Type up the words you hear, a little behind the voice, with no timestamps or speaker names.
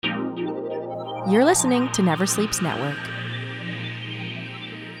You're listening to Never Sleeps Network.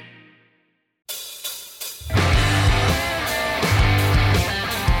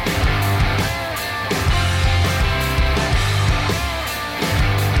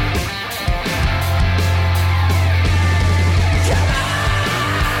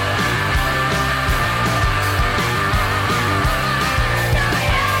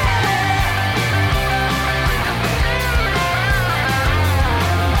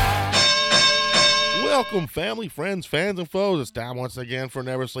 Welcome, family, friends, fans, and foes. It's time once again for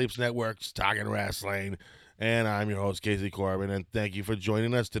Never Sleeps Network's Talking Wrestling. And I'm your host, Casey Corbin, and thank you for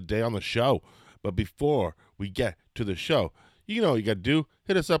joining us today on the show. But before we get to the show, you know what you got to do.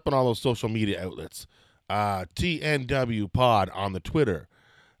 Hit us up on all those social media outlets. TNW Pod on the Twitter.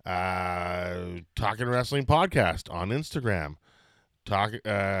 Talking Wrestling Podcast on Instagram. Talking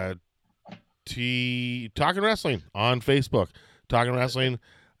Wrestling on Facebook. Talking Wrestling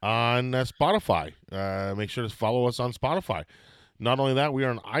on Spotify. Make sure to follow us on Spotify. Not only that, we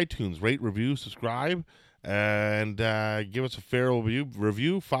are on iTunes. Rate, review, subscribe, and give us a fair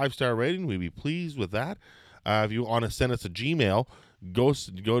review. 5-star rating. We'd be pleased with that. If you want to send us a Gmail, go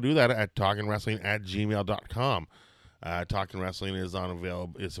do that at talkingwrestling@gmail.com. Talking Wrestling is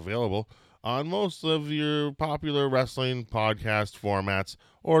available on most of your popular wrestling podcast formats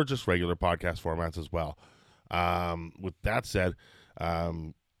or just regular podcast formats as well. With that said,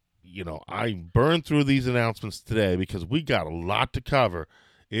 I burned through these announcements today because we got a lot to cover.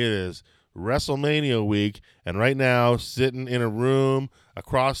 It is WrestleMania week, and right now, sitting in a room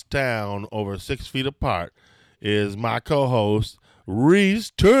across town over 6 feet apart, is my co-host,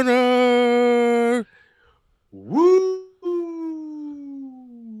 Reese Turner. Woo!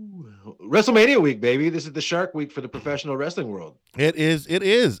 WrestleMania week, baby. This is the Shark Week for the professional wrestling world. It is.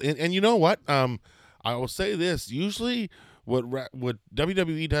 And you know what? I will say this. Usually what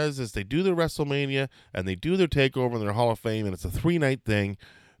WWE does is they do their WrestleMania and they do their TakeOver and their Hall of Fame, and it's a 3-night thing.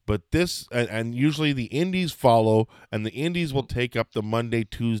 But this, and usually the Indies follow, and the Indies will take up the Monday,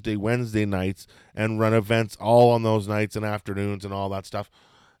 Tuesday, Wednesday nights and run events all on those nights and afternoons and all that stuff.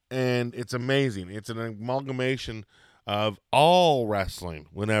 And it's amazing. It's an amalgamation of all wrestling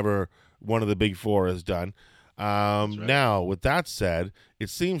whenever one of the big four is done. Right. Now, with that said,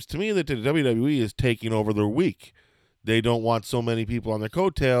 it seems to me that the WWE is taking over their week. They don't want so many people on their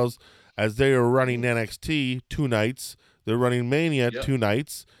coattails as they are running NXT 2 nights. They're running Mania 2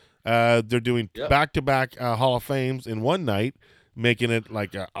 nights. They're doing back-to-back Hall of Fames in 1 night, making it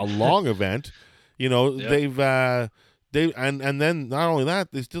like a long event. You know, they've and then not only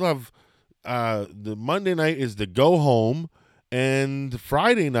that, they still have the Monday night is the go home, and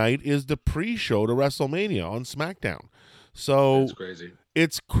Friday night is the pre-show to WrestleMania on SmackDown. So that's crazy.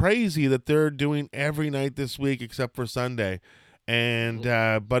 It's crazy that they're doing every night this week except for Sunday, and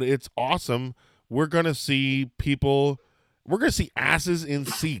but it's awesome. We're gonna see people. We're gonna see asses in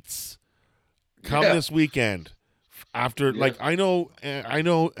seats come this weekend. After I know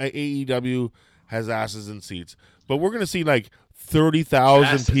AEW has asses in seats, but we're gonna see like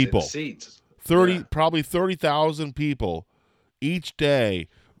 30,000 people. Probably 30,000 people each day.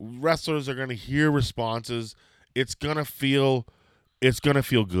 Wrestlers are gonna hear responses. It's gonna feel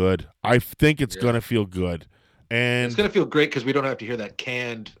good. I think it's gonna feel good, and it's gonna feel great because we don't have to hear that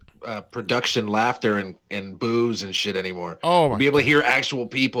canned production laughter and boos and shit anymore. We'll be able to hear actual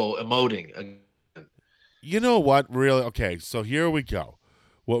people emoting. You know what? Really? Okay, so here we go.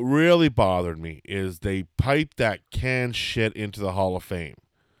 What really bothered me is they piped that canned shit into the Hall of Fame.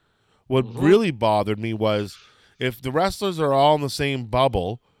 What really bothered me was if the wrestlers are all in the same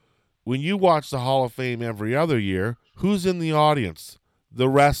bubble, when you watch the Hall of Fame every other year, who's in the audience? The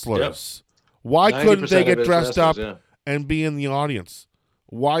wrestlers. Why couldn't they get dressed up and be in the audience?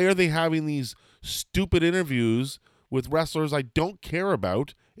 Why are they having these stupid interviews with wrestlers I don't care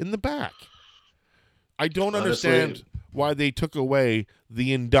about in the back? I don't understand why they took away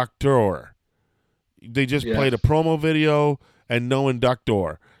the inductor. They just played a promo video and no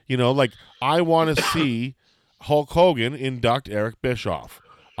inductor. You know, like I want to see Hulk Hogan induct Eric Bischoff.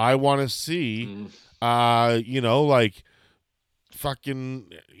 I want to see, I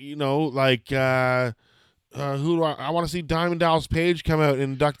want to see Diamond Dallas Page come out and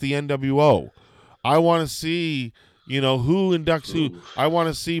induct the NWO. I want to see, who inducts who. I want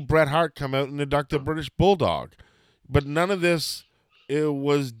to see Bret Hart come out and induct the British Bulldog. But none of this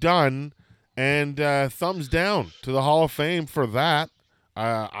was done, and thumbs down to the Hall of Fame for that,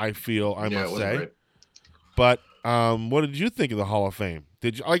 I must say. Right. But what did you think of the Hall of Fame?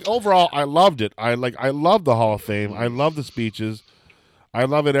 Did you overall? I loved it. I love the Hall of Fame. I love the speeches. I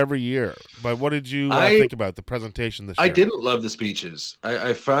love it every year. But what did you think about the presentation this year? I didn't love the speeches.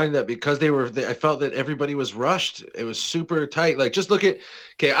 I find that because I felt that everybody was rushed. It was super tight. Like, just look at,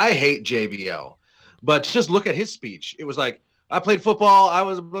 okay, I hate JBL, but just look at his speech. It was like, I played football. I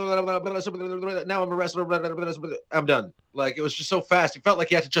was now I'm a wrestler. I'm done. Like, it was just so fast. It felt like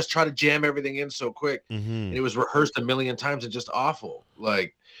he had to just try to jam everything in so quick, and it was rehearsed a million times and just awful.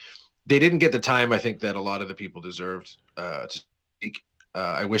 Like, they didn't get the time I think that a lot of the people deserved to speak.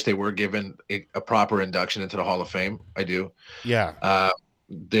 I wish they were given a proper induction into the Hall of Fame. I do. Yeah. I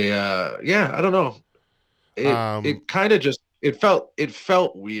don't know. It kind of just it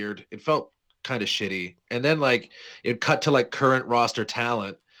felt weird. It felt kind of shitty. And then like it cut to like current roster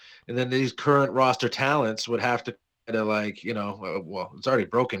talent, and then these current roster talents would have to kind of like, well, it's already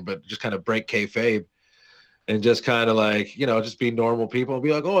broken, but just kind of break kayfabe. And just kind of like, just be normal people and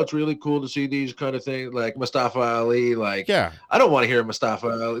be like, oh, it's really cool to see these kind of things, like Mustafa Ali. Like, yeah, I don't want to hear Mustafa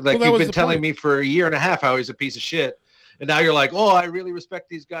Ali. Like, you've been telling me for a year and a half how he's a piece of shit. And now you're like, oh, I really respect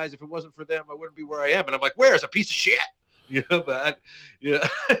these guys. If it wasn't for them, I wouldn't be where I am. And I'm like, where's a piece of shit? But yeah.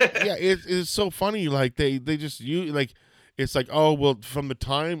 Yeah, it's so funny. Like, they just, it's like, oh, well, from the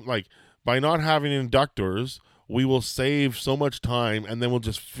time, like, by not having inductors, we will save so much time, and then we'll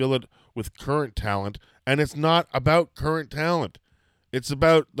just fill it with current talent. And it's not about current talent. It's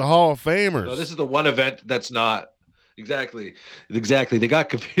about the Hall of Famers. No, this is the one event that's not. Exactly. They got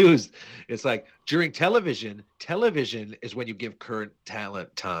confused. It's like during television is when you give current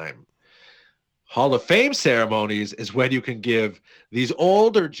talent time. Hall of Fame ceremonies is when you can give these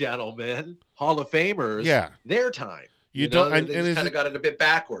older gentlemen, Hall of Famers, their time. You don't, and they kind of got it a bit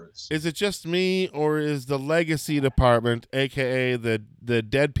backwards. Is it just me, or is the legacy department, aka the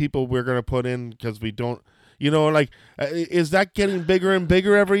dead people we're going to put in because we don't, is that getting bigger and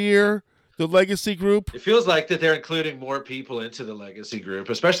bigger every year? The legacy group. It feels like that they're including more people into the legacy group,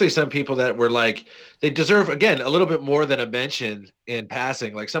 especially some people that were like, they deserve again a little bit more than a mention in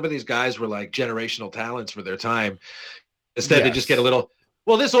passing. Like, some of these guys were like generational talents for their time. Instead, they just get a little.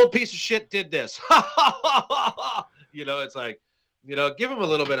 Well, this old piece of shit did this. It's like, give them a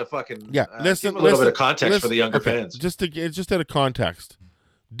little bit of fucking listen, a little bit of context for the younger fans. Just out of context,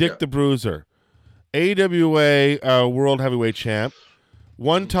 Dick the Bruiser, AWA World Heavyweight Champ,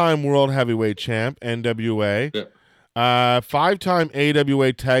 one-time World Heavyweight Champ, NWA, 5-time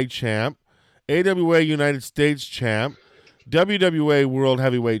AWA Tag Champ, AWA United States Champ, WWA World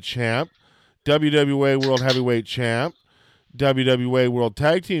Heavyweight Champ, WWA World Heavyweight Champ, WWA World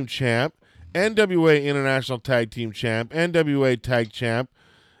Tag Team Champ, NWA International Tag Team Champ, NWA Tag Champ,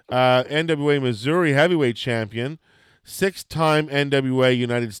 NWA Missouri Heavyweight Champion, 6-time NWA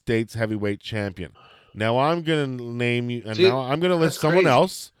United States Heavyweight Champion. Now I'm going to name you, and now I'm going to list someone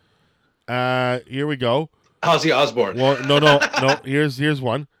else. Here we go. Ozzy Osbourne. Well, no. Here's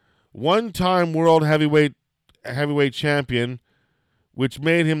one. One-time World Heavyweight Champion, which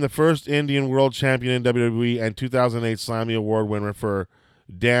made him the first Indian World Champion in WWE and 2008 Slammy Award winner for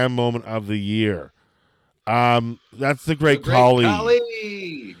Damn Moment of the Year. That's the Great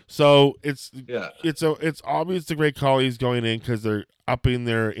Khali. So it's obvious the Great Khali's going in because they're upping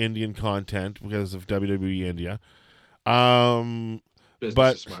their Indian content because of WWE India. But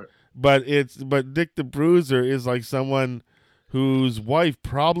Dick the Bruiser is like someone whose wife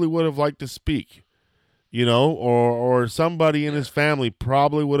probably would have liked to speak, or somebody in his family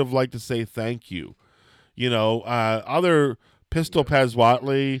probably would have liked to say thank you. Other Pistol Pez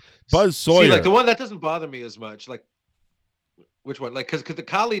Watley, Buzz Sawyer. See, like, the one that doesn't bother me as much, like, which one? Like, because the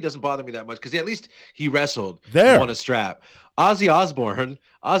Khali doesn't bother me that much because at least he wrestled, won a strap. Ozzy Osbourne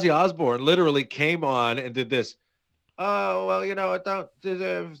literally came on and did this. Oh, well, I don't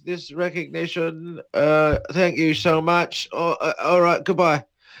deserve this recognition. Thank you so much. Oh, all right, goodbye.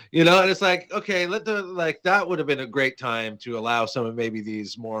 And it's like, okay, that would have been a great time to allow some of maybe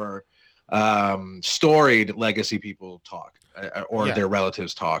these more storied legacy people talk. Or their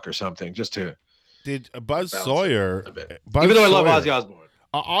relatives talk or something, just to. Did Buzz Sawyer? Even though I love Ozzy Osbourne,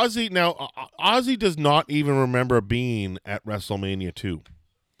 Ozzy does not even remember being at WrestleMania 2.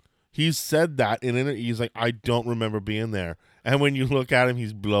 He's said that in it. He's like, I don't remember being there. And when you look at him,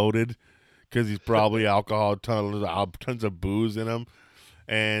 he's bloated because he's probably alcohol, tons of booze in him,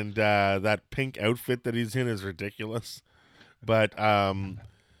 and that pink outfit that he's in is ridiculous. But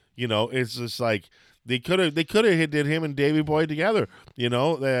it's just like. They could have did him and Davey Boy together.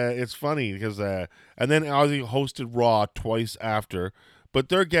 It's funny because and then Ozzy hosted Raw twice after, but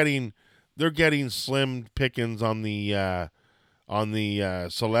they're getting slim pickings on the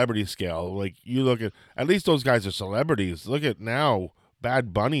celebrity scale. Like, you look at least those guys are celebrities. Look at now,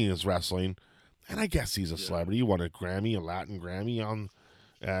 Bad Bunny is wrestling, and I guess he's a celebrity. He won a Latin Grammy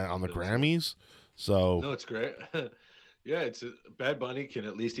on the That's right. Grammys. So No, it's great. Yeah, Bad Bunny can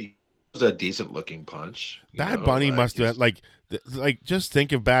at least he was a decent looking punch. Bad Bunny must have like just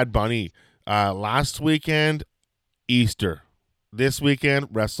think of Bad Bunny last weekend, Easter, this weekend,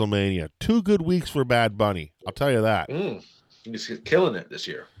 WrestleMania. 2 good weeks for Bad Bunny. I'll tell you that. He's killing it this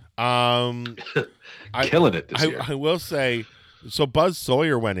year. Killing it this year. I will say, so Buzz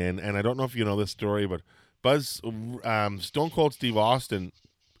Sawyer went in, and I don't know if you know this story, but Stone Cold Steve Austin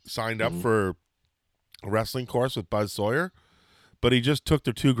signed up for a wrestling course with Buzz Sawyer, but he just took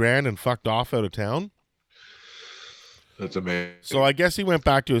their $2,000 and fucked off out of town. That's amazing. So I guess he went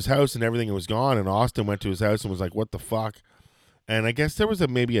back to his house and everything was gone, and Austin went to his house and was like, what the fuck? And I guess there was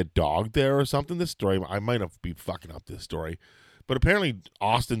maybe a dog there or something. This story, I might have been fucking up this story, but apparently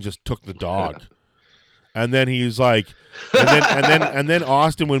Austin just took the dog. And then he's like, and then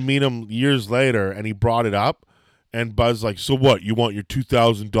Austin would meet him years later, and he brought it up, and Buzz like, so what? You want your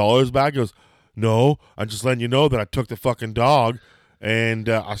 $2,000 back? He goes, no, I'm just letting you know that I took the fucking dog, and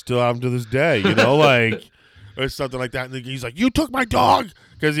I still have him to this day. You know, like or something like that. And he's like, you took my dog,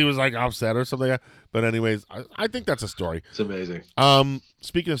 because he was like upset or something like that. But anyways, I think that's a story. It's amazing.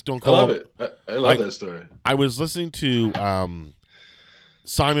 Speaking of Stone Cold, I love it. I love that story. I was listening to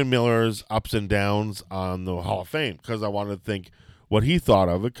Simon Miller's ups and downs on the Hall of Fame because I wanted to think what he thought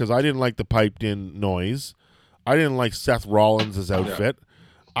of it, because I didn't like the piped-in noise. I didn't like Seth Rollins' outfit.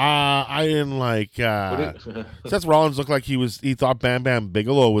 I didn't like Seth Rollins looked like he thought Bam Bam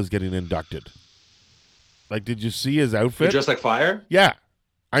Bigelow was getting inducted. Like, did you see his outfit? Just like fire? Yeah.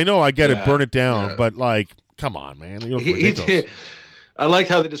 I know, I get it, burn it down, but like, come on, man. He did. I liked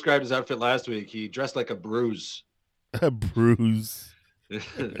how they described his outfit last week. He dressed like a bruise. A bruise.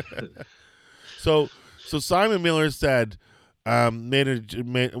 So Simon Miller said, made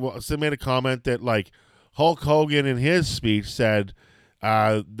a comment that like Hulk Hogan in his speech said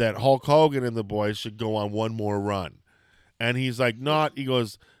that Hulk Hogan and the boys should go on one more run, and he's like, he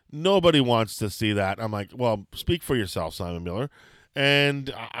goes, nobody wants to see that. I'm like, well, speak for yourself, Simon Miller.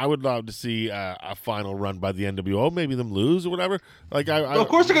 And I would love to see a final run by the NWO, maybe them lose or whatever. Like, of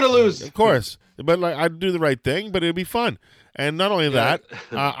course they're gonna lose, of course, but like I'd do the right thing, but it'd be fun. And not only that,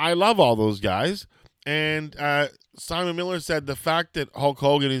 I love all those guys. And Simon Miller said the fact that Hulk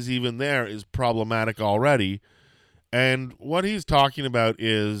Hogan is even there is problematic already. And what he's talking about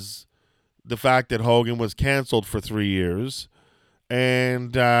is the fact that Hogan was canceled for 3 years,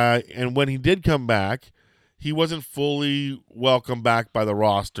 and when he did come back, he wasn't fully welcomed back by the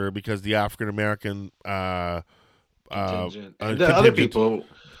roster because the African American and other people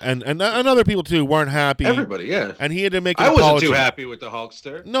and other people too weren't happy. Everybody, yeah. And he had to make an apology. I wasn't too happy with the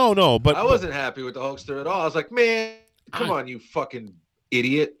Hulkster. No, but I wasn't happy with the Hulkster at all. I was like, man, come on, you fucking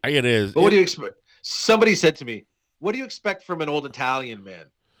idiot. It is. But what do you expect? Somebody said to me, what do you expect from an old Italian man?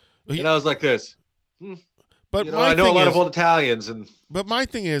 And I was like this. But I know a lot of old Italians, but my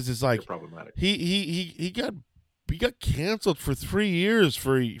thing is like problematic. He got canceled for 3 years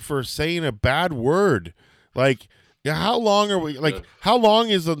for saying a bad word. Like, how long are we? Like, how long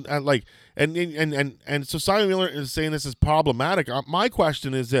is like? And so Simon Miller is saying this is problematic. My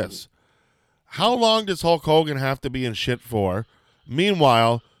question is this: how long does Hulk Hogan have to be in shit for?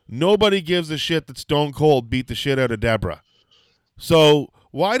 Meanwhile, nobody gives a shit that Stone Cold beat the shit out of Deborah. So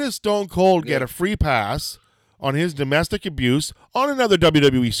why does Stone Cold get a free pass on his domestic abuse on another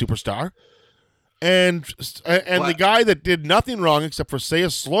WWE superstar, and the guy that did nothing wrong except for say a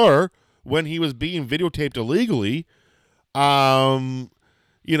slur when he was being videotaped illegally,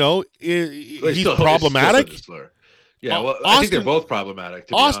 he's problematic. Yeah, well, I think they're both problematic.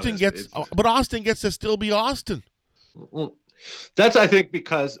 To Austin be honest. but Austin gets to still be Austin. Well, that's, I think,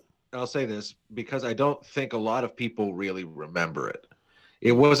 because I'll say this, because I don't think a lot of people really remember it.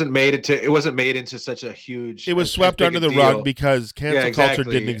 It wasn't made into such a huge. It was swept under the rug because cancel culture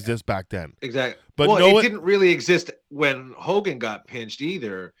didn't exist back then. Exactly. But it didn't really exist when Hogan got pinched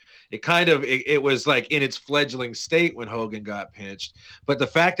either. It kind of it was like in its fledgling state when Hogan got pinched. But the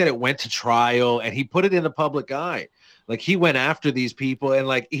fact that it went to trial and he put it in the public eye, like he went after these people and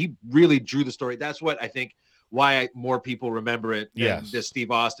like he really drew the story. That's what I think why more people remember it than this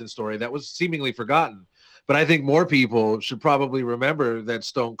Steve Austin story that was seemingly forgotten. But I think more people should probably remember that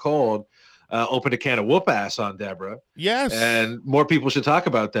Stone Cold opened a can of whoop ass on Deborah. Yes. And more people should talk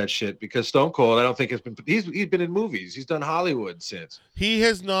about that shit because Stone Cold, I don't think he's been in movies. He's done Hollywood since. He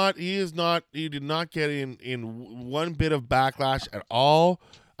did not get in one bit of backlash at all.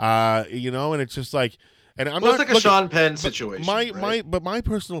 And it's just like, and I'm not like a Sean Penn situation. My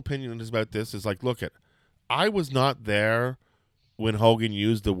personal opinion is about this is like, I was not there when Hogan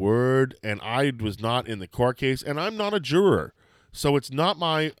used the word, and I was not in the court case, and I'm not a juror. So it's not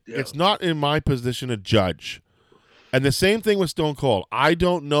Yeah. it's not in my position to judge. And the same thing with Stone Cold. I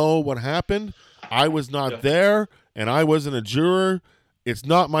don't know what happened. I was not there, and I wasn't a juror. It's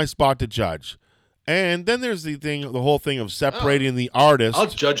not my spot to judge. And then there's the whole thing of separating the artist. I'll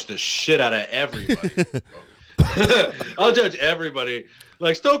judge the shit out of everybody. I'll judge everybody.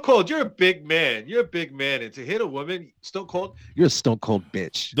 Like Stone Cold, you're a big man. You're a big man, and to hit a woman, Stone Cold, you're a Stone Cold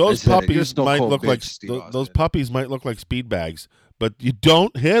bitch. Those puppies might look like those puppies might look like speed bags, but you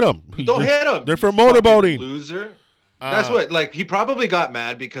don't hit them. Don't hit them. They're for motorboating. Loser. That's what, like, he probably got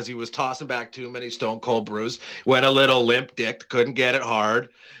mad because he was tossing back too many Stone Cold brews, went a little limp dick, couldn't get it hard,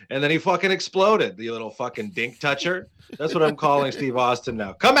 and then he fucking exploded, the little fucking dink toucher. That's what I'm calling Steve Austin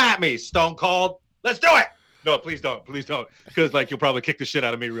now. Come at me, Stone Cold. Let's do it. No, please don't. Please don't. Because, like, you'll probably kick the shit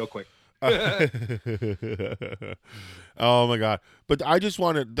out of me real quick. Oh, my God. But I just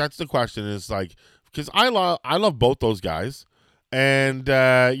wanted, that's the question is, like, because I love both those guys. And,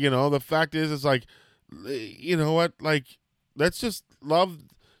 the fact is, it's like, you know what, like, let's just love,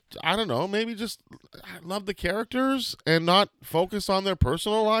 I don't know, maybe just love the characters and not focus on their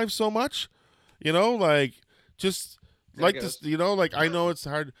personal lives so much, like, just like this, like, I know it's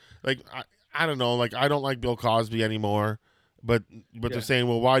hard, like, I don't know, like, I don't like Bill Cosby anymore, but they're saying,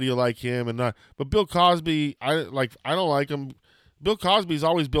 well, why do you like him and not, but Bill Cosby, I don't like him. Bill Cosby's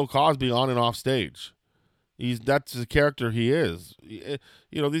always Bill Cosby on and off stage. That's the character he is.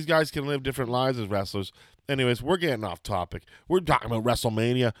 These guys can live different lives as wrestlers. Anyways, we're getting off topic. We're talking about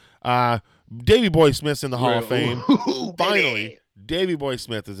WrestleMania. Davey Boy Smith's in the Hall of Fame. Finally, Davey Boy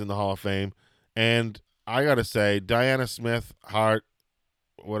Smith is in the Hall of Fame. And I got to say, Diana Smith Hart,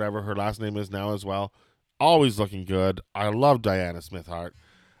 whatever her last name is now as well, always looking good. I love Diana Smith Hart.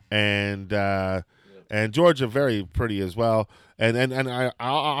 And Georgia, very pretty as well. And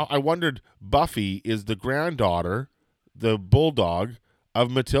I wondered, Buffy is the granddaughter, the bulldog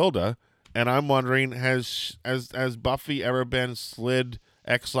of Matilda, and I'm wondering, has Buffy ever been slid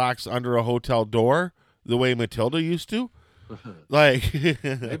X-Lax under a hotel door the way Matilda used to? Like,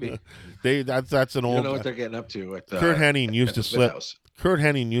 maybe that's an old. You know what they're getting up to. Kurt Hennig used to slip. Kurt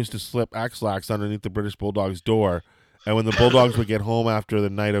Hennig used to slip X-Lax underneath the British Bulldog's door, and when the Bulldogs would get home after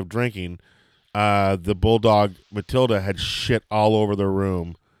the night of drinking, the bulldog Matilda had shit all over the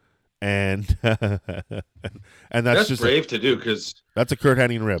room, and that's just brave to do, because that's a Kurt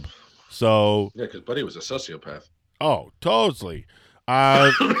Hennig rib. So because Buddy was a sociopath. Oh, totally.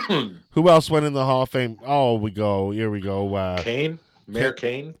 Who else went in the Hall of Fame? Oh, here we go. Kane, Mayor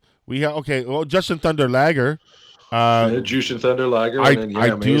Kane. We have Well, Justin Thunder Liger. Jushin Thunder Liger. I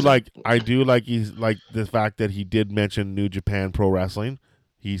do like he's like the fact that he did mention New Japan Pro Wrestling.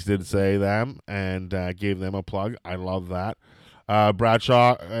 He did say them and gave them a plug. I love that.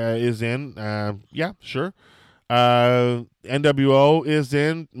 Bradshaw is in. Yeah, sure. NWO is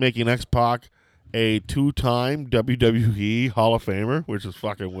in, making X-Pac a 2-time WWE Hall of Famer, which is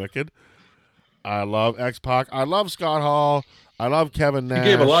fucking wicked. I love X-Pac. I love Scott Hall. I love Kevin Nash.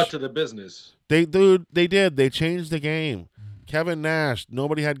 He gave a lot to the business. They did. They changed the game. Kevin Nash,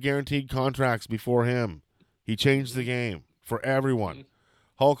 nobody had guaranteed contracts before him. He changed the game for everyone.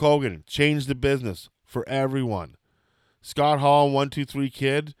 Hulk Hogan changed the business for everyone. Scott Hall, 1-2-3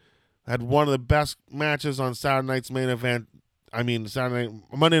 Kid, had one of the best matches on Saturday night's main event. I mean,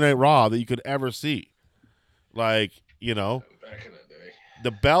 Monday Night Raw that you could ever see. Like, back in the day,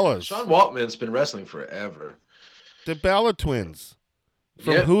 the Bellas. Sean Waltman's been wrestling forever. The Bella Twins,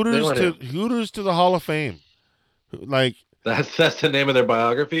 from Hooters to the Hall of Fame. Like, that's the name of their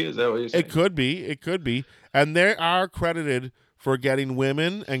biography. Is that what you're saying? It could be, and they are credited for getting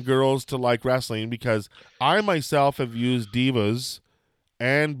women and girls to like wrestling, because I myself have used divas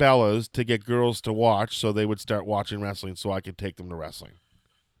and Bellas to get girls to watch, so they would start watching wrestling, so I could take them to wrestling,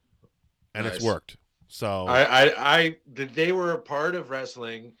 and It's worked. So they were a part of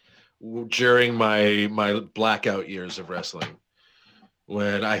wrestling during my blackout years of wrestling,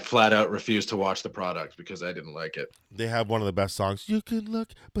 when I flat out refused to watch the product because I didn't like it. They have one of the best songs. You can look,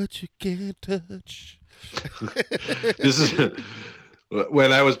 but you can't touch. This is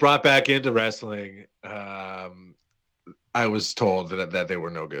when I was brought back into wrestling. I was told that they were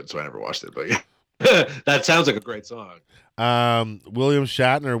no good, so I never watched it. But yeah, that sounds like a great song. William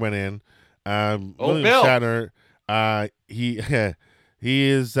Shatner went in. William Bill. Shatner.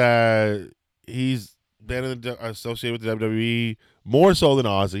 He's been associated with the WWE more so than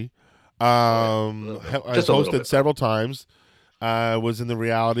Ozzy. Has hosted several times. Was in the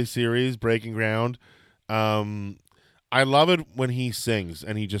reality series Breaking Ground. I love it when he sings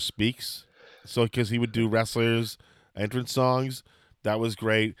and he just speaks. So because he would do wrestlers' entrance songs, that was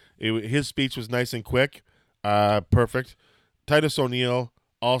great. His speech was nice and quick, perfect. Titus O'Neil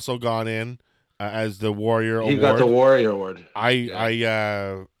also got in as the Warrior Award. He got the Warrior Award.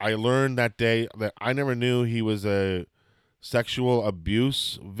 I learned that day that I never knew he was a sexual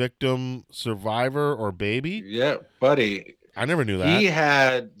abuse victim survivor or baby. Yeah, buddy. I never knew that. He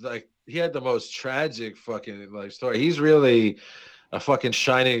had the most tragic fucking story. He's really a fucking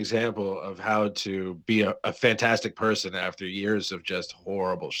shining example of how to be a fantastic person after years of just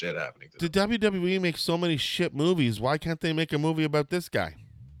horrible shit happening to them. The WWE makes so many shit movies. Why can't they make a movie about this guy?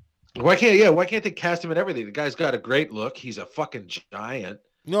 Why can't they cast him in everything? The guy's got a great look. He's a fucking giant.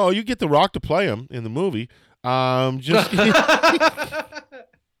 No, you get The Rock to play him in the movie. Just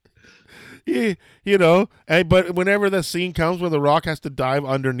but whenever the scene comes where The Rock has to dive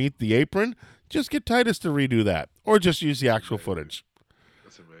underneath the apron, just get Titus to redo that, or just use the actual footage.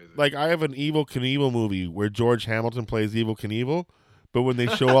 That's amazing. Like, I have an Evel Knievel movie where George Hamilton plays Evel Knievel, but when they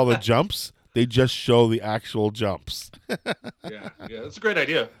show all the jumps, they just show the actual jumps. yeah, that's a great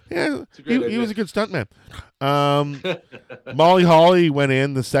idea. Yeah, he was a good stuntman. Molly Holly went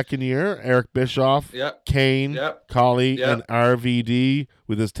in the second year. Eric Bischoff, Kane, Collie, and RVD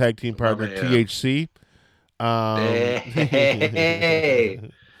with his tag team partner THC.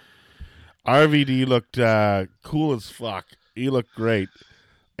 RVD looked cool as fuck. He looked great.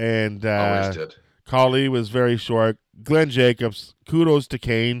 And always did. Collie was very short. Glenn Jacobs, kudos to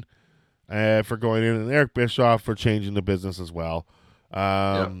Kane for going in, and Eric Bischoff for changing the business as well.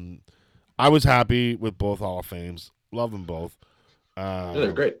 I was happy with both Hall of Fames. Love them both.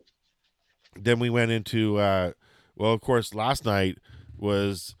 They're great. Then we went into, of course, last night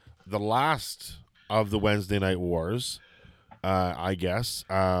was the last of the Wednesday Night Wars, I guess.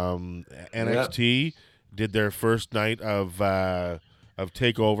 NXT did their first night of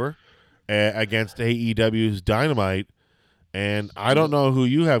TakeOver against AEW's Dynamite. And I don't know who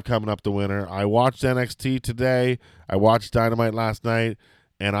you have coming up the winner. I watched NXT today. I watched Dynamite last night,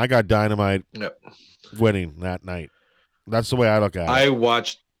 and I got Dynamite winning that night. That's the way I look at it. I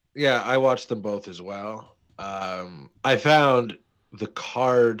watched them both as well. I found the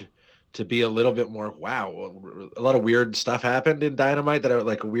card to be a little bit more a lot of weird stuff happened in Dynamite that are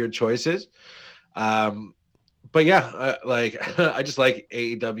like weird choices. But yeah, I just like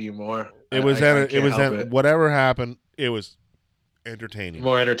AEW more. It was whatever happened, it was entertaining.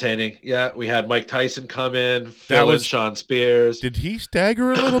 More entertaining. Yeah, we had Mike Tyson come in, fill in Sean Spears. Did he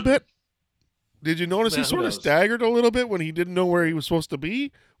stagger a little bit? Did you notice he sort of staggered a little bit when he didn't know where he was supposed to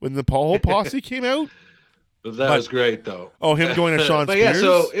be when the whole posse came out? That was great, though. Oh, him going to Sean Spears? Yeah,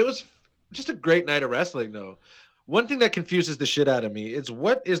 so it was just a great night of wrestling, though. One thing that confuses the shit out of me is,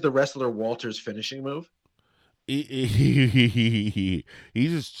 what is the wrestler Walter's finishing move? He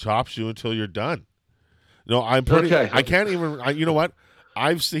just chops you until you're done. No, I'm pretty. Okay. I can't even. You know what?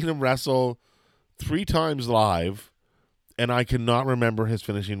 I've seen him wrestle 3 times live, and I cannot remember his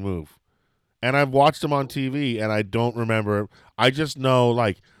finishing move. And I've watched him on TV, and I don't remember. I just know,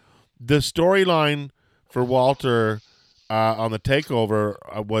 like, the storyline for Walter on the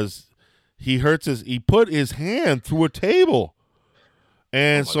TakeOver was he put his hand through a table,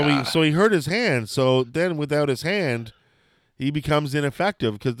 and so he hurt his hand. So then, without his hand, he becomes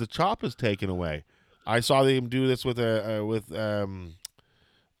ineffective because the chop is taken away. I saw him do this with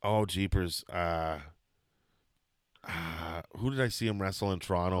jeepers. Who did I see him wrestle in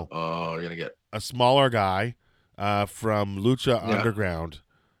Toronto? Oh, you're gonna get a smaller guy from Lucha Underground.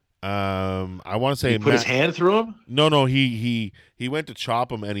 I want to say he put his hand through him. No, he went to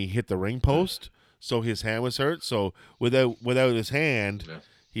chop him and he hit the ring post, so his hand was hurt. So without his hand,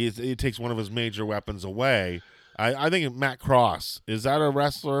 he takes one of his major weapons away. I think Matt Cross, is that a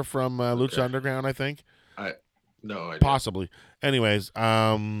wrestler from Lucha Underground? I think. No idea. Possibly. Anyways,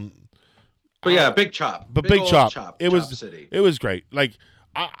 but yeah, big chop. Big chop. It was great. Like,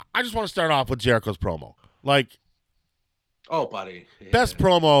 I just want to start off with Jericho's promo. Like, oh, buddy, best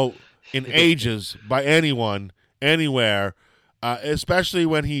promo in ages by anyone, anywhere, especially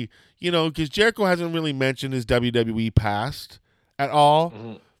when he, because Jericho hasn't really mentioned his WWE past at all.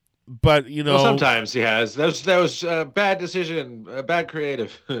 Mm-hmm. But sometimes he has. That was a bad decision, bad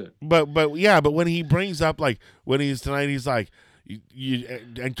creative. but when he brings up, like, when he's tonight, he's like,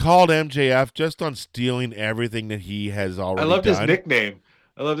 and called MJF just on stealing everything that he has already done. I loved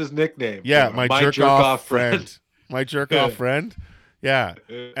his nickname. Yeah, my jerk off friend. My jerk off friend. Yeah,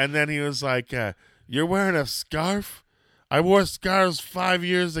 and then he was like, "You're wearing a scarf? I wore scarves 5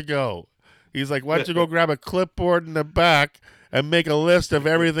 years ago." He's like, "Why don't you go grab a clipboard in the back and make a list of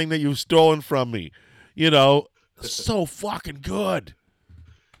everything that you've stolen from me?" So fucking good.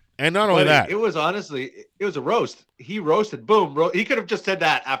 And not only that, it was a roast. He roasted. Boom. He could have just said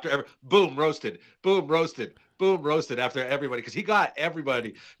that after boom roasted. Boom roasted. boom, roasted after everybody because he got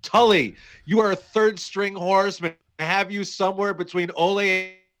everybody. Tully, you are a third string horseman. I have you somewhere between Ole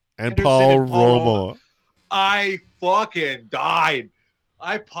and Anderson Paul and Paul Roma. Roma. I fucking died.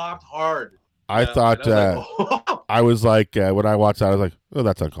 I popped hard. I thought I was like when I watched that, I was like, oh,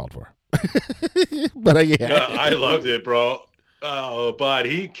 that's uncalled for. But yeah, I loved it, bro. Oh, but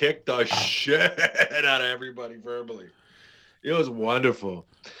he kicked the shit out of everybody verbally. It was wonderful.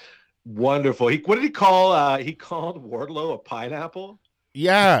 Wonderful. What did he call? He called Wardlow a pineapple.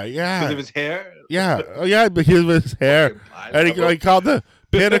 Yeah. Because of his hair. Yeah, because of his hair. And he called the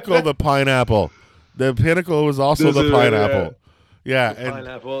Pinnacle the pineapple. The Pinnacle was also the pineapple. Yeah, and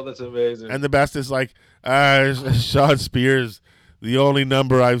pineapple. That's amazing. And the best is like Sean Spears. The only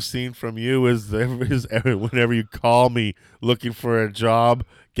number I've seen from you is whenever you call me looking for a job,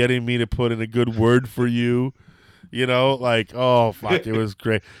 getting me to put in a good word for you. You know, like, oh fuck, it was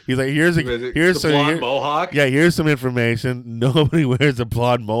great. He's like, here's some blonde mohawk. Yeah, here's some information. Nobody wears a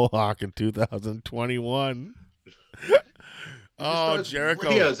blonde mohawk in 2021. Oh, Jericho!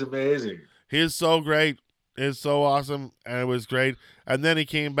 Yeah, it's amazing. He's so great. It's so awesome, and it was great. And then he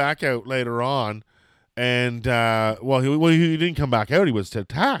came back out later on, and he didn't come back out. He was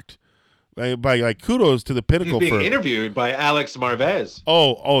attacked by like kudos to the Pinnacle. He's being interviewed by Alex Marvez.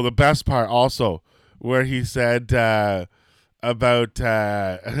 Oh, the best part also, where he said about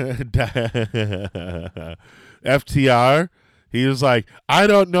FTR, he was like, I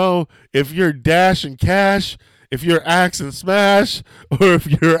don't know if you're Dash and Cash, if you're Axe and Smash, or if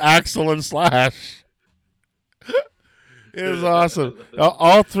you're Axel and Slash. It was awesome.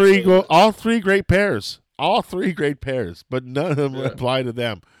 All three great pairs. All three great pairs, but none of them apply to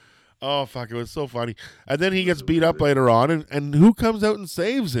them. Oh, fuck, it was so funny. And then he gets beat up later on, and who comes out and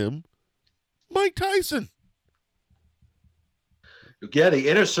saves him? Mike Tyson. Yeah, the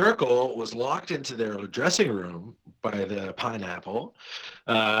Inner Circle was locked into their dressing room by the Pineapple.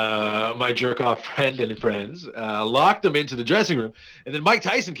 My jerk-off friend and friends locked them into the dressing room, and then Mike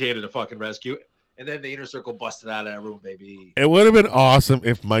Tyson came to the fucking rescue, and then the Inner Circle busted out of that room, baby. It would have been awesome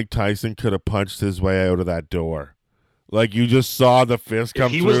if Mike Tyson could have punched his way out of that door. Like, you just saw the fist come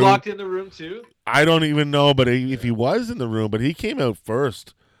through. He was locked in the room, too? I don't even know, but if he was in the room, but he came out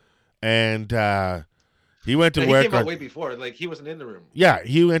first. And he went to work. He came out way before. Like, he wasn't in the room. Yeah,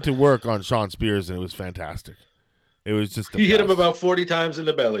 he went to work on Sean Spears, and it was fantastic. It was just he hit him about 40 times in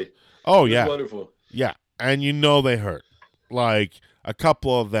the belly. Oh, yeah. Wonderful. Yeah, and they hurt. Like, a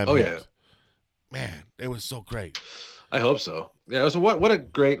couple of them hit. Yeah. Man, it was so great. I hope so. Yeah, it was what a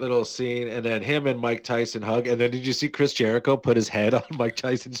great little scene. And then him and Mike Tyson hug. And then did you see Chris Jericho put his head on Mike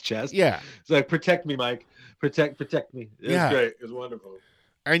Tyson's chest? Yeah. It's like, protect me, Mike. Protect me. It was great. It was wonderful.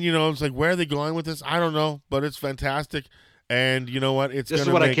 And, it's like, where are they going with this? I don't know, but it's fantastic. And you know what? This is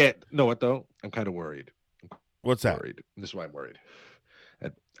what I can't. Know what, though? I'm kind of worried. What's that? Worried. This is why I'm worried.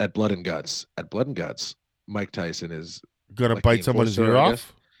 At Blood and Guts, Mike Tyson is going to bite someone's ear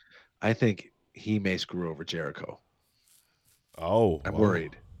off? I think he may screw over Jericho. Oh. I'm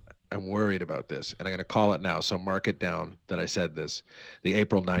worried. I'm worried about this, and I'm going to call it now. So mark it down that I said this. The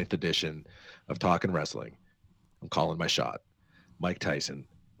April 9th edition of Talkin' Wrestling. I'm calling my shot. Mike Tyson,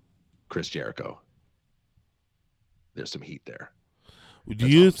 Chris Jericho. There's some heat there. Do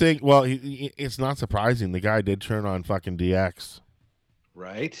you think, well, it's not surprising. The guy did turn on fucking DX.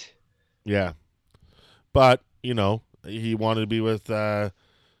 Right? Yeah. But, he wanted to be with,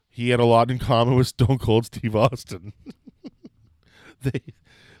 he had a lot in common with Stone Cold Steve Austin.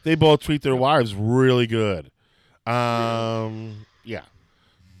 They both treat their wives really good. Yeah.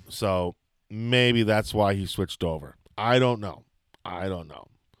 So maybe that's why he switched over. I don't know.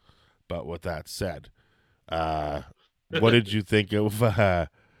 But with that said, what did you think of?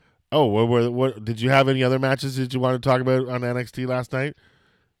 What did you have any other matches that you want to talk about on NXT last night?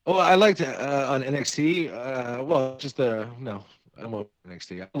 Oh, I liked on NXT. I'm over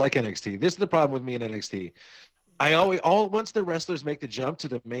NXT. I like NXT. This is the problem with me in NXT. Once the wrestlers make the jump to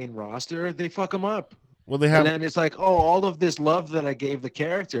the main roster, they fuck them up. Well, and then it's like, all of this love that I gave the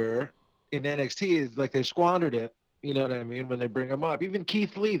character in NXT is like they squandered it. You know what I mean? When they bring him up, even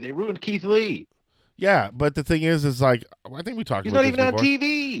Keith Lee, they ruined Keith Lee. Yeah, but the thing is like, I think we talked about this before. He's not even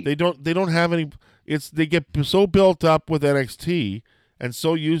on TV. They don't have any. They get so built up with NXT and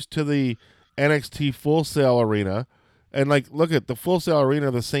so used to the NXT Full Sail Arena. And, look at the Full Sail Arena,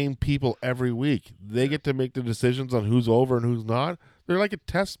 the same people every week. They get to make the decisions on who's over and who's not. They're like a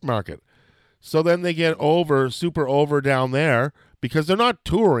test market. So then they get super over down there because they're not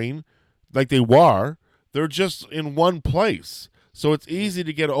touring like they were. They're just in one place. So it's easy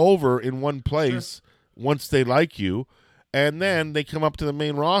to get over in one place once they like you. And then they come up to the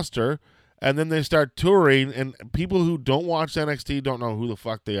main roster, and then they start touring, and people who don't watch NXT don't know who the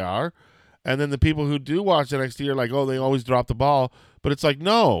fuck they are. And then the people who do watch NXT are like, oh, they always drop the ball. But it's like,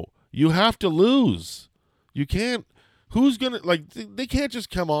 no, you have to lose. You can't. Who's going to, like, they can't just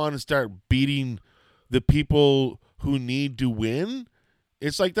come on and start beating the people who need to win.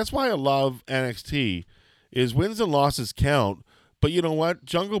 It's like, that's why I love NXT, is wins and losses count. But you know what?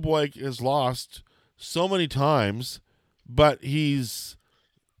 Jungle Boy has lost so many times, but it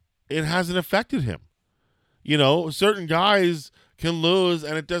hasn't affected him. You know, certain guys can lose,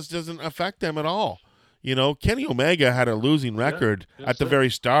 and it doesn't affect them at all. You know, Kenny Omega had a losing record at the very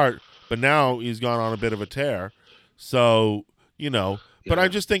start, but now he's gone on a bit of a tear. So, you know, but I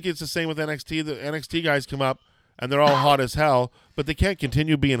just think it's the same with NXT. The NXT guys come up, and they're all hot as hell, but they can't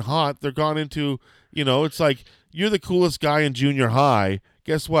continue being hot. They're gone into, you know, it's like you're the coolest guy in junior high.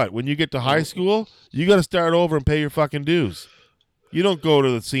 Guess what? When you get to high school, you got to start over and pay your fucking dues. You don't go to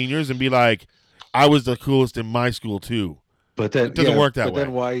the seniors and be like, I was the coolest in my school too. But then it doesn't work that way. But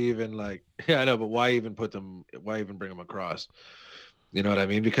then why even I know, but why even bring them across? You know what I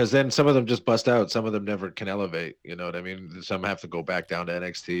mean? Because then some of them just bust out. Some of them never can elevate. You know what I mean? Some have to go back down to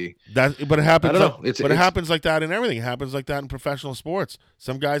NXT. But it happens. I don't know. It happens like that in everything. It happens like that in professional sports.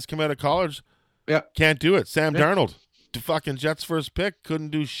 Some guys come out of college, can't do it. Sam Darnold, the fucking Jets' first pick, couldn't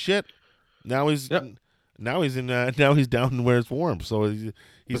do shit. Now he's now he's down where it's warm. So he's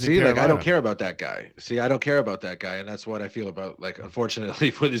I don't care about that guy. I don't care about that guy, and that's what I feel about, like,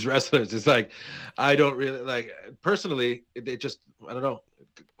 unfortunately for these wrestlers. It's like I don't really like personally. They just, I don't know.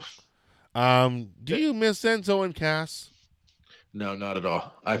 Do you miss Enzo and Cass? No, not at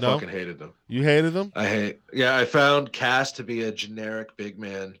all. I fucking hated them. You hated them? I found Cass to be a generic big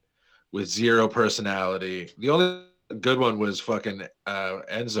man with zero personality. The only good one was fucking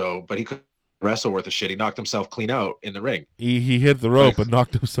Enzo, but he couldn't wrestle worth a shit. He knocked himself clean out in the ring. He hit the rope and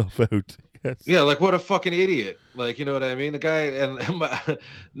knocked himself out. Yes. Yeah, like, what a fucking idiot. Like, you know what I mean? The guy, and I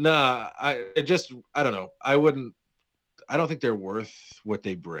don't know. I don't think they're worth what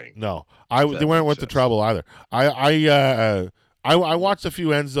they bring. No, they weren't worth the trouble either. I watched a few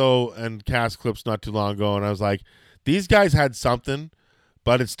Enzo and Cass clips not too long ago, and I was like, these guys had something,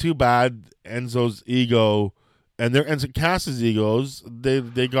 but it's too bad Enzo's ego and Cass's egos,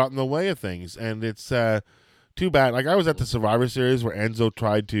 they got in the way of things, and it's too bad. Like, I was at the Survivor Series where Enzo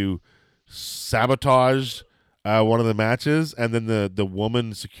tried to sabotage one of the matches, and then the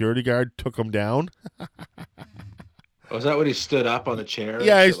woman security guard took him down. Was that when he stood up on the chair?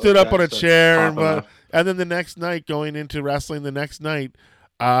 Yeah, he stood up on a chair, and then the next night, going into wrestling the next night,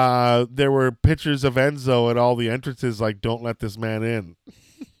 there were pictures of Enzo at all the entrances, like, don't let this man in.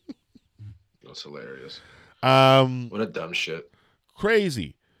 That's hilarious. What a dumb shit.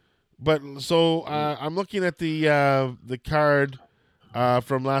 Crazy. But so I'm looking at the card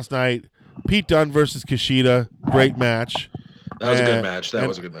from last night. Pete Dunne versus Kushida. Great match. That was a good match. That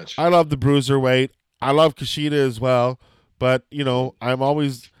was a good match. I love the bruiserweight. I love Kushida as well. But, you know, I'm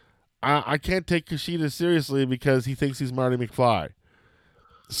always... I can't take Kushida seriously because he thinks he's Marty McFly.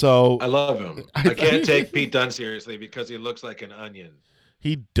 So I love him. I can't take Pete Dunne seriously because he looks like an onion.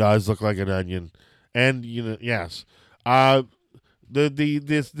 He does look like an onion. And, you know, yes. This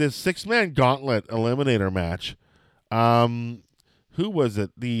 6-man gauntlet eliminator match. Who was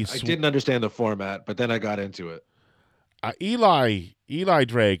it? I didn't understand the format, but then I got into it. Eli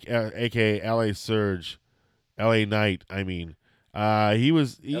Drake, aka LA Surge, LA Knight. I mean, he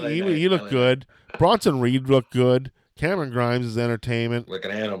looked good. Bronson Reed looked good. Cameron Grimes is entertainment, like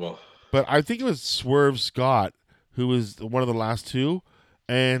an animal. But I think it was Swerve Scott who was one of the last two,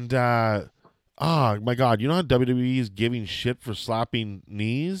 and oh my God, you know how WWE is giving shit for slapping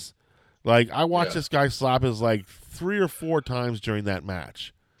knees? Like, I watched this guy slap his leg 3 or 4 times during that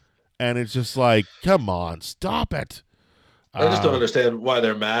match, and it's just like, come on, stop it. I just don't understand why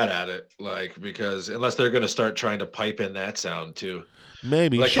they're mad at it. Like, because unless they're going to start trying to pipe in that sound too.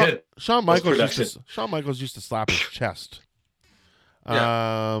 Maybe like Shawn Michaels used to slap his chest.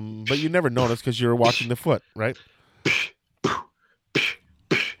 Yeah. But you never noticed because you were watching the foot, right?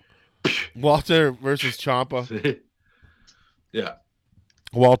 Walter versus Ciampa. Yeah.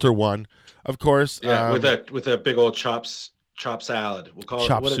 Walter won, of course. Yeah, with that big old chop salad. We'll call it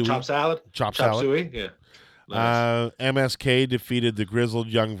chop salad. Chop salad. Suey? Yeah. Nice. MSK defeated the Grizzled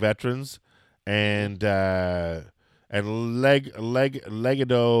Young Veterans and Legado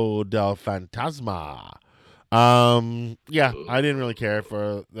del Fantasma. Yeah, I didn't really care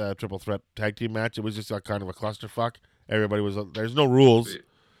for the triple threat tag team match. It was just a kind of a clusterfuck. Everybody was there's no rules,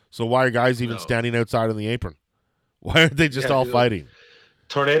 so why are guys even standing outside on the apron? Why aren't they just all fighting?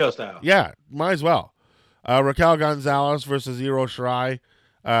 Tornado style. Yeah, might as well. Raquel Gonzalez versus Io Shirai.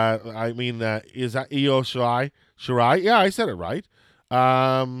 Is that Io Shirai? Shirai? Yeah, I said it right.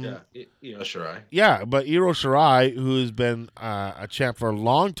 Shirai. Yeah, but Io Shirai, who's been a champ for a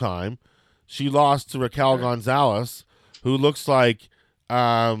long time, she lost to Raquel Gonzalez, who looks like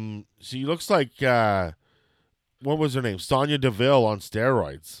what was her name? Sonya Deville on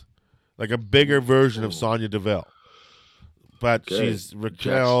steroids, like a bigger version of Sonya Deville. But she's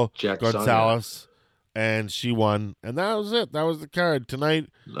Raquel Gonzalez, and she won, and that was it. That was the card tonight.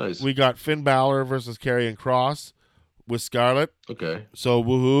 Nice. We got Finn Balor versus Karrion Kross with Scarlett. Okay. So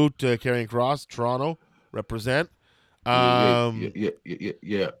woohoo to Karrion Kross, Toronto represent. Yeah.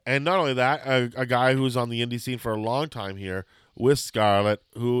 And not only that, a guy who's on the indie scene for a long time here with Scarlett,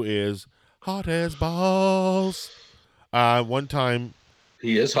 who is hot as balls. One time,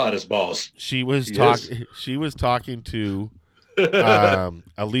 he is hot as balls. She was talking to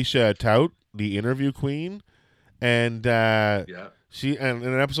Alicia Tout, the interview queen, and she in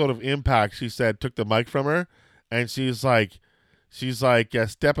an episode of Impact, she took the mic from her, and she's like,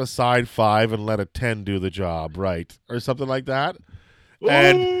 step aside 5 and let a 10 do the job, right, or something like that.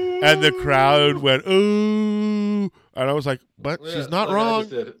 And the crowd went ooh, and I was like, but she's not wrong.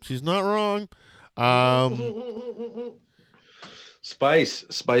 She's not wrong. Spice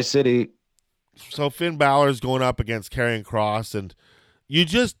City. So Finn Balor's going up against Karrion Kross, and you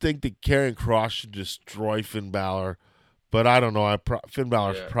just think that Karrion Kross should destroy Finn Balor, but I don't know. Finn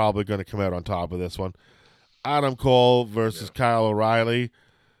Balor's probably going to come out on top of this one. Adam Cole versus Kyle O'Reilly.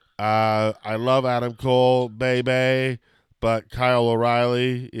 I love Adam Cole, baby, but Kyle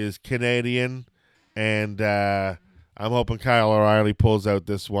O'Reilly is Canadian, and I'm hoping Kyle O'Reilly pulls out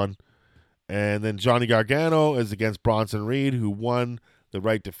this one. And then Johnny Gargano is against Bronson Reed, who won the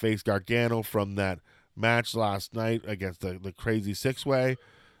right to face Gargano from that match last night against the Crazy Six-Way.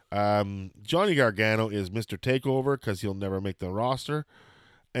 Johnny Gargano is Mr. Takeover because he'll never make the roster.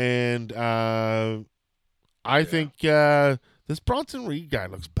 And I think this Bronson Reed guy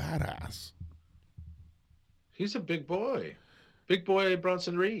looks badass. He's a big boy. Big boy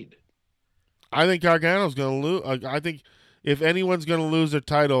Bronson Reed. I think Gargano's going to lose. I think if anyone's going to lose their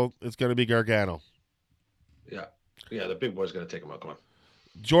title, it's going to be Gargano. Yeah, the big boy's going to take him out. Come on.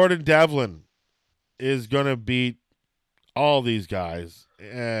 Jordan Devlin is going to beat all these guys.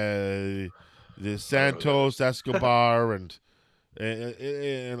 The Santos, Escobar, and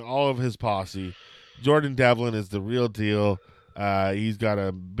all of his posse. Jordan Devlin is the real deal. He's got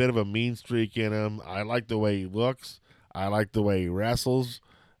a bit of a mean streak in him. I like the way he looks. I like the way he wrestles.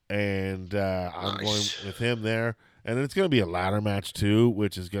 And I'm going with him there. And it's going to be a ladder match, too,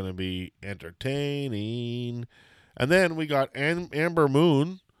 which is going to be entertaining. And then we got Amber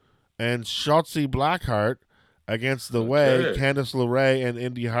Moon and Shotzi Blackheart against The Way, Candice LeRae, and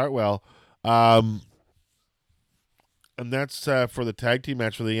Indy Hartwell. And that's for the tag team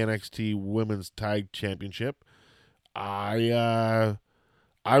match for the NXT Women's Tag Championship. I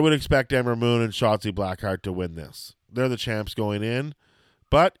would expect Amber Moon and Shotzi Blackheart to win this. They're the champs going in.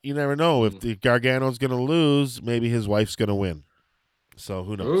 But you never know. If Gargano's going to lose, maybe his wife's going to win. So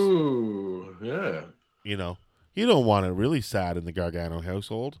who knows? Ooh, yeah. You know, you don't want it really sad in the Gargano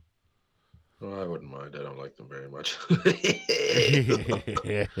household. Oh, I wouldn't mind. I don't like them very much.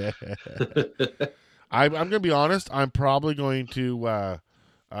 I'm going to be honest. I'm probably going to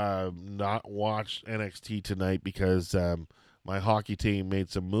not watch NXT tonight because my hockey team made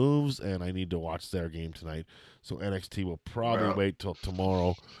some moves, and I need to watch their game tonight. So NXT will probably wait till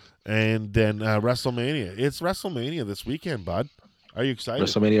tomorrow. And then WrestleMania. It's WrestleMania this weekend, bud. Are you excited?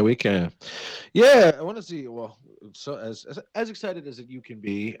 WrestleMania weekend. Yeah, I want to see. Well, so as excited as you can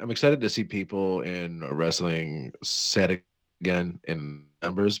be, I'm excited to see people in a wrestling set again in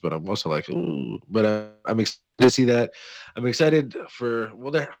numbers. But I'm also like, ooh. But I'm excited to see that. I'm excited for.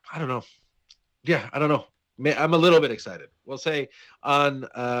 Well, I don't know. Yeah, I don't know. I'm a little bit excited. We'll say on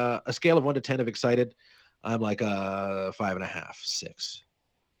a scale of 1 to 10 of excited, I'm like a 5.5, 6.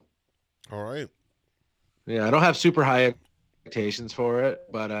 All right. Yeah, I don't have super high expectations for it,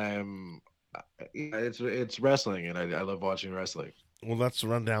 but it's wrestling, and I love watching wrestling. Well, let's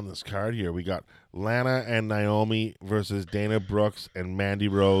run down this card here. We got Lana and Naomi versus Dana Brooks and Mandy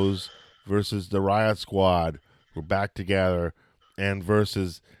Rose versus the Riot Squad. We're back together, and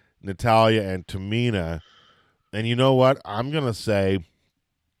versus Natalya and Tamina. And you know what? I'm going to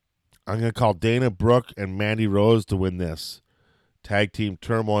call Dana Brooke and Mandy Rose to win this tag team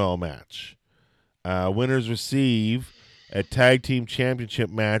turmoil match. Winners receive a tag team championship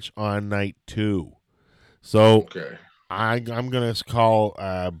match on night 2. So I'm going to call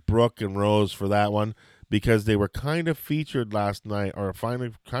Brooke and Rose for that one because they were kind of featured last night, or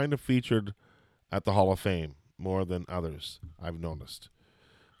kind of featured at the Hall of Fame more than others, I've noticed.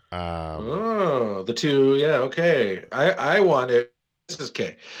 The two, yeah, okay. I want it. This is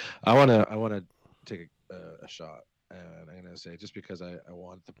okay. I want to take a shot, and I'm gonna say just because I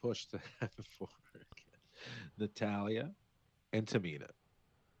want the push to happen for Natalia and Tamina.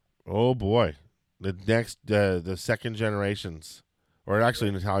 Oh boy, the second generations, or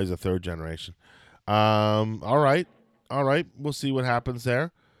actually Natalia's the third generation. All right, we'll see what happens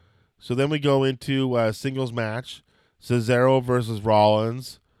there. So then we go into a singles match, Cesaro versus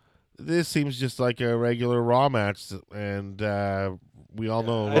Rollins. This seems just like a regular Raw match, and we all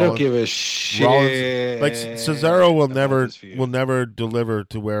know I don't give a shit. Rollins, like Cesaro will will never deliver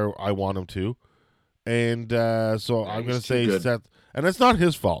to where I want him to, and so I'm going to say good. Seth, and it's not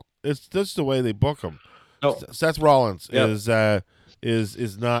his fault. It's just the way they book him. No. Seth Rollins Yep. is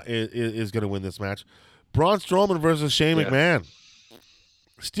going to win this match. Braun Strowman versus Shane McMahon,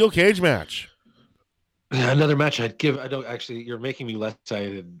 steel cage match. Another match I'd give. I don't actually. You're making me less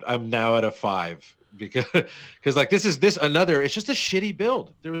excited. I'm now at a 5 because like this another. It's just a shitty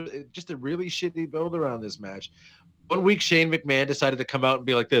build. There was just a really shitty build around this match. One week Shane McMahon decided to come out and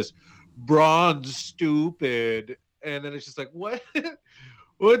be like this, Braun's stupid, and then it's just like what?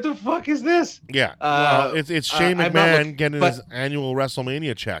 What the fuck is this? Yeah, well, it's Shane McMahon getting his annual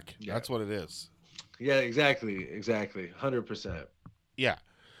WrestleMania check. Yeah. That's what it is. Yeah, exactly, 100%. Yeah.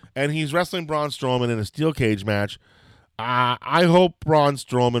 And he's wrestling Braun Strowman in a steel cage match. I hope Braun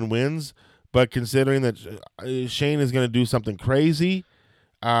Strowman wins, but considering that Shane is going to do something crazy,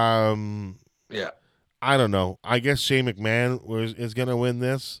 I don't know. I guess Shane McMahon is going to win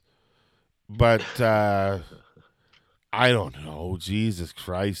this, but I don't know. Jesus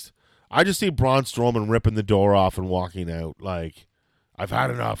Christ. I just see Braun Strowman ripping the door off and walking out like, I've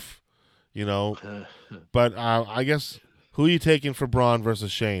had enough, you know. But I guess... Who are you taking for Braun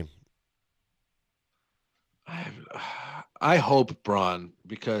versus Shane? I hope Braun,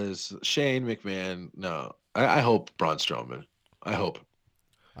 because Shane McMahon, no. I hope Braun Strowman. I hope.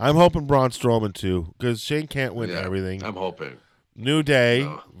 I'm hoping Braun Strowman too, because Shane can't win everything. I'm hoping. New Day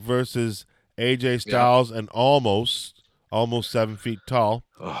versus AJ Styles and almost 7 feet tall.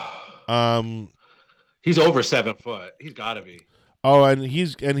 He's over 7 foot. He's got to be. Oh, and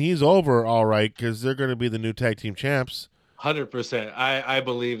he's over all right because they're going to be the new tag team champs. 100%. I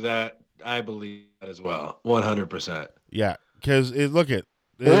believe that. I believe that as well. 100%. Yeah, because or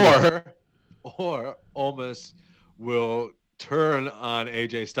Omos will turn on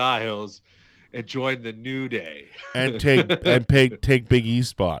AJ Styles and join the New Day and take Big E's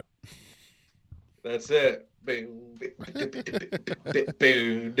spot. That's it. He's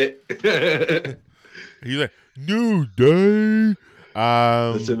like New Day.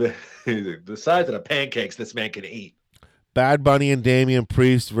 The size of the pancakes this man can eat. Bad Bunny and Damian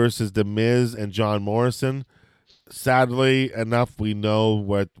Priest versus The Miz and John Morrison. Sadly enough, we know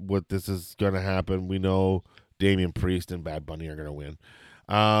what this is going to happen. We know Damian Priest and Bad Bunny are going to win.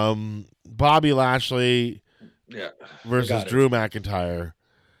 Bobby Lashley versus Drew McIntyre.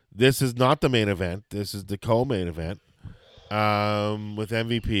 This is not the main event. This is the co-main event with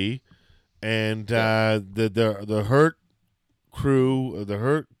MVP and the Hurt crew, the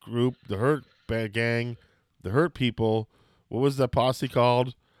Hurt group, the Hurt gang, the Hurt people. What was that posse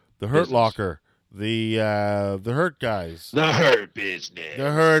called? The Hurt Locker. The Hurt guys. The Hurt Business.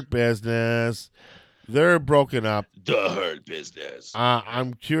 The Hurt Business. They're broken up. The Hurt Business.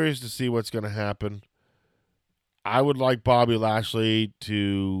 I'm curious to see what's going to happen. I would like Bobby Lashley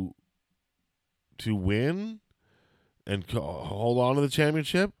to win and hold on to the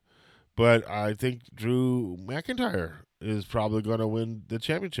championship, but I think Drew McIntyre is probably going to win the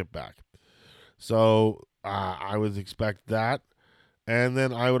championship back. So I would expect that. And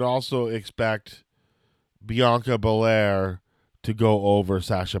then I would also expect Bianca Belair to go over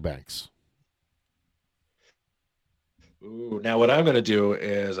Sasha Banks. Ooh, now what I'm going to do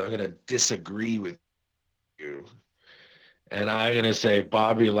is I'm going to disagree with you. And I'm going to say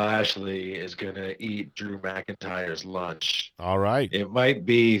Bobby Lashley is going to eat Drew McIntyre's lunch. All right. It might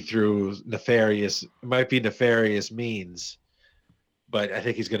be through nefarious means, but I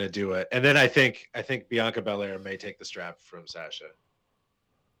think he's going to do it. And then I think Bianca Belair may take the strap from Sasha.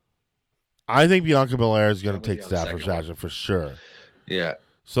 I think Bianca Belair is going to take the strap from Sasha for sure. Yeah.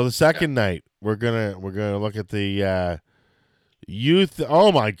 So the second night, we're gonna look at the youth.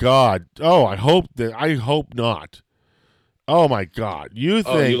 Oh my God. Oh, I hope not. Oh my God. You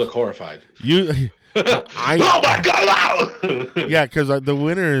look horrified. Oh my God. Yeah, because the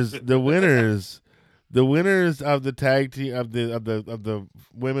winners of the tag team of the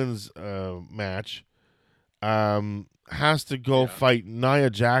women's match has to go fight Nia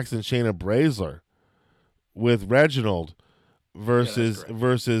Jax and Shayna Baszler with Reginald. versus correct.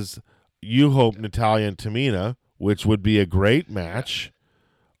 versus you hope Natalya and Tamina, which would be a great match,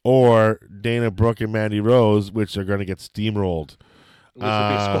 or Dana Brooke and Mandy Rose, which are going to get steamrolled. Which would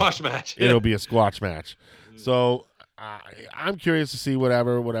be a squash match. It'll be a squash match. So I'm curious to see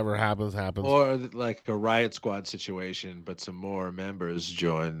whatever happens. Or like a Riot Squad situation, but some more members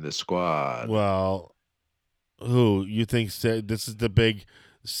join the squad. Well, who you think this is the big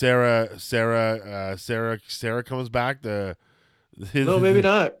Sarah comes back? No, maybe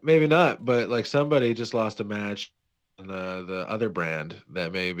not. Maybe not. But like somebody just lost a match on the other brand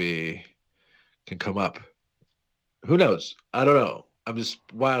that maybe can come up. Who knows? I don't know. I'm just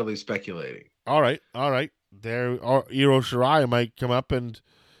wildly speculating. All right. There, or Io Shirai might come up and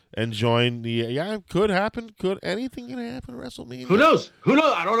join the. Yeah, could happen. Could anything can happen at WrestleMania? Who knows?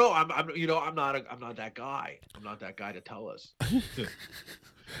 I don't know. I'm not that guy. I'm not that guy to tell us.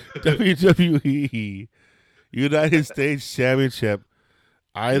 WWE United States Championship.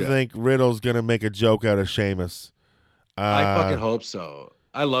 I think Riddle's gonna make a joke out of Sheamus. I fucking hope so.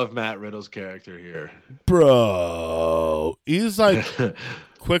 I love Matt Riddle's character here, bro. He's like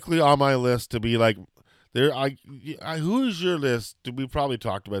quickly on my list to be like. Who's your list? We probably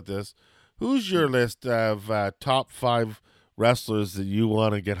talked about this. Who's your list of top 5 wrestlers that you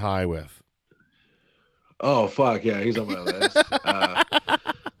want to get high with? Oh fuck yeah, he's on my list.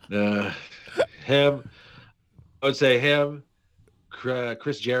 Him, I would say him,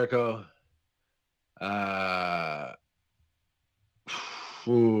 Chris Jericho.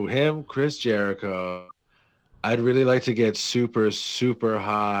 Him, Chris Jericho. I'd really like to get super, super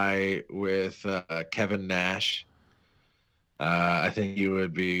high with Kevin Nash. I think he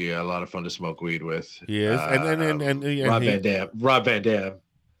would be a lot of fun to smoke weed with. He is. And Rob Van Dam. Rob Van Dam.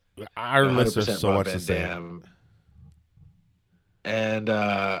 Our list is so much the same. And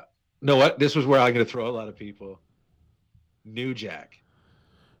know what? This was where I'm going to throw a lot of people. New Jack.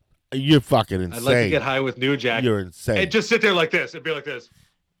 You're fucking insane. I'd like to get high with New Jack. You're insane. And just sit there like this and be like this.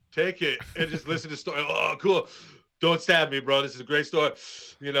 Take it and just listen to story. Oh, cool. Don't stab me, bro. This is a great story.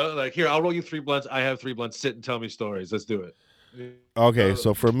 You know, like here, I'll roll you 3 blunts. I have 3 blunts. Sit and tell me stories. Let's do it. Okay,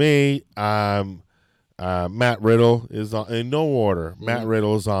 so for me, Matt Riddle is on, in no order. Matt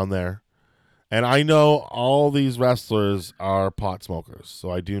Riddle is on there. And I know all these wrestlers are pot smokers,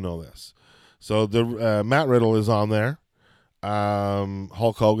 so I do know this. So the Matt Riddle is on there.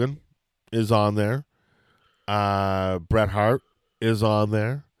 Hulk Hogan is on there. Bret Hart is on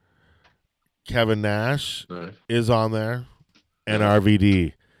there. Kevin Nash is on there. And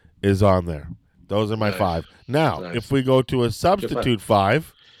RVD is on there. Those are my 5. Now, if we go to a substitute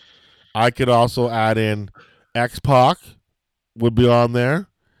 5, I could also add in X-Pac would be on there.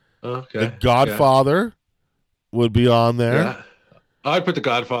 Okay. The Godfather would be on there. Yeah. I'd put the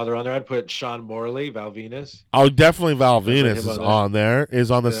Godfather on there. I'd put Sean Morley, Val Venus. Oh, definitely Val Venus is on there.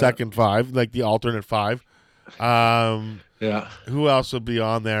 Is on the second 5, like the alternate 5. Yeah. Who else would be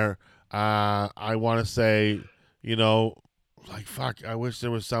on there? I want to say, you know, like fuck. I wish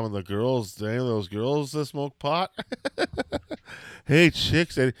there was some of the girls. Any of those girls that smoke pot? Hey,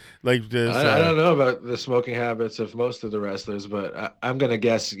 chicks, like this. I don't know about the smoking habits of most of the wrestlers, but I'm gonna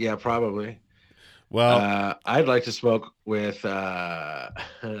guess, yeah, probably. Well, I'd like to smoke with. I'd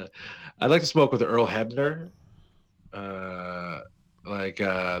like to smoke with Earl Hebner, the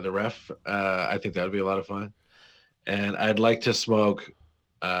ref. I think that would be a lot of fun, and I'd like to smoke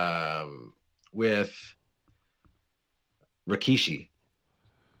with Rikishi.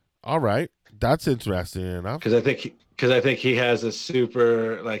 All right, that's interesting enough. Because I think he has a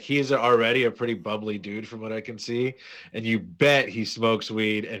super, like, he's already a pretty bubbly dude from what I can see, and you bet he smokes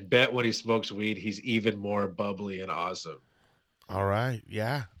weed, and bet when he smokes weed, he's even more bubbly and awesome. All right,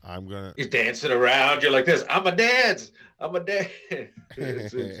 yeah, You're dancing around. You're like this. I'm a dance.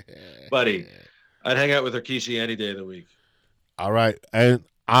 Buddy, I'd hang out with Rikishi any day of the week. All right, and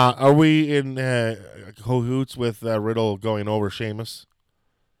are we in cahoots with Riddle going over Sheamus?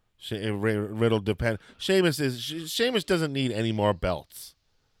 Riddle depend. Sheamus doesn't need any more belts.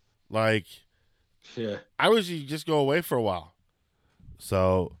 Like, yeah, I wish he'd just go away for a while.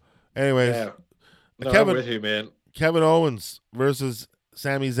 So, anyways, yeah. No, I'm with you, man. Kevin Owens versus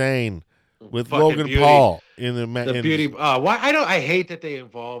Sami Zayn with Fucking Logan beauty. Paul in the beauty. Why? I hate that they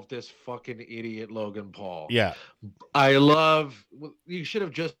involved this fucking idiot Logan Paul. Yeah, You should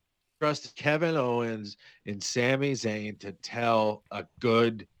have just trusted Kevin Owens and Sami Zayn to tell a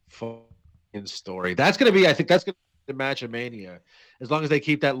good fucking story. I think that's gonna be the match of Mania, as long as they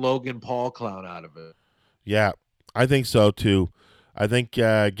keep that Logan Paul clown out of it. Yeah, I think so too. I think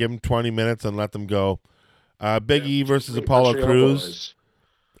give them 20 minutes and let them go. Big E versus Apollo Crews.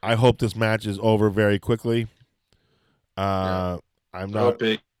 I hope this match is over very quickly. I'm I not. hope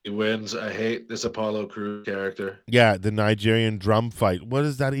he wins. I hate this Apollo Crews character. Yeah, the Nigerian drum fight. What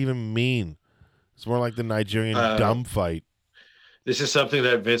does that even mean? It's more like the Nigerian dumb fight. This is something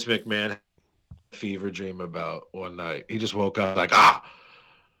that Vince McMahon had a fever dream about one night. He just woke up like,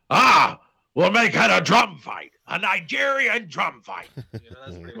 we'll make it a drum fight, a Nigerian drum fight.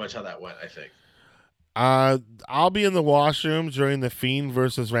 That's pretty much how that went, I think. I'll be in the washroom during the Fiend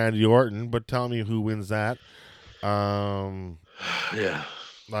versus Randy Orton, but tell me who wins that. Yeah.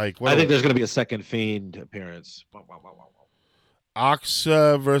 Like, I think there's going to be a second Fiend appearance.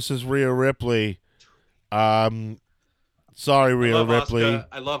 Asuka versus Rhea Ripley. Sorry, Rhea Ripley.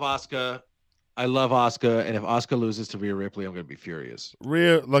 I love Asuka. And if Asuka loses to Rhea Ripley, I'm going to be furious.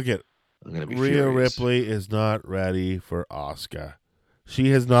 Rhea furious. Ripley is not ready for Asuka. She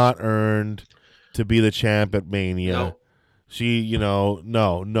has not earned to be the champ at Mania. No. She,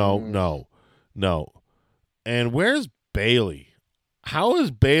 no. And where's Bayley? How is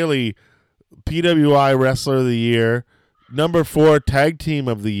Bayley PWI Wrestler of the Year, number 4 Tag Team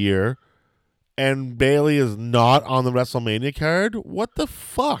of the Year, and Bayley is not on the WrestleMania card? What the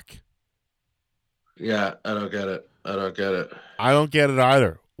fuck? Yeah, I don't get it. I don't get it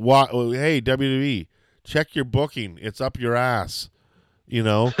either. Why? Hey, WWE, check your booking. It's up your ass.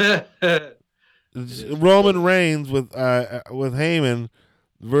 Roman Reigns with Heyman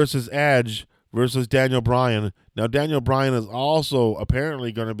versus Edge versus Daniel Bryan. Now, Daniel Bryan is also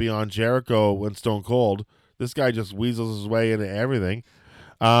apparently going to be on Jericho and Stone Cold. This guy just weasels his way into everything.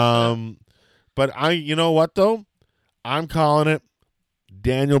 But you know what, though? I'm calling it.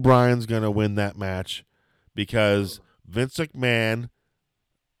 Daniel Bryan's going to win that match because Vince McMahon,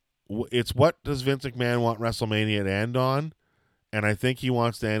 it's what does Vince McMahon want WrestleMania to end on? And I think he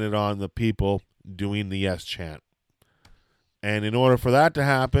wants to end it on the people doing the yes chant. And in order for that to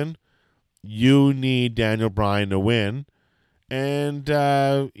happen, you need Daniel Bryan to win. And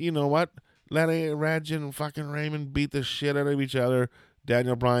you know what? Let Reg and fucking Raymond beat the shit out of each other.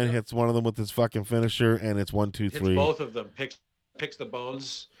 Daniel Bryan hits one of them with his fucking finisher, and it's 1, 2, 3. Hits both of them. Picks the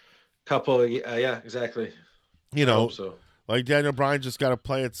bones. Couple. Yeah, exactly. So. Like Daniel Bryan just got to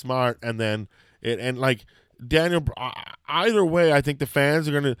play it smart, and then Daniel. Either way, I think the fans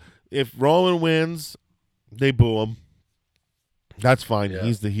are gonna. If Roman wins, they boo him. That's fine. Yeah.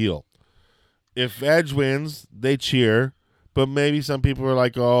 He's the heel. If Edge wins, they cheer. But maybe some people are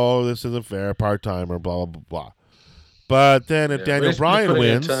like, "Oh, this isn't fair, part timer, blah blah blah." But then if Daniel Bryan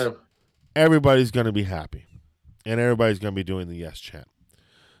wins, everybody's gonna be happy, and everybody's gonna be doing the yes chant.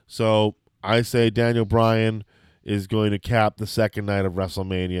 So I say Daniel Bryan is going to cap the second night of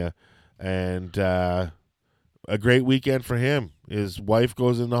WrestleMania, and a great weekend for him. His wife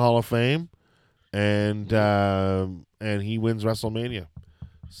goes in the Hall of Fame, and he wins WrestleMania.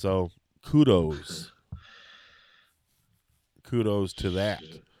 So kudos to that.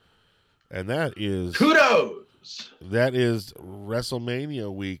 And that is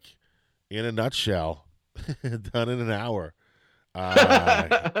WrestleMania week in a nutshell, done in an hour.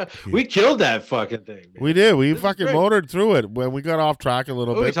 We killed that fucking thing, man. We did. We fucking motored through it when we got off track a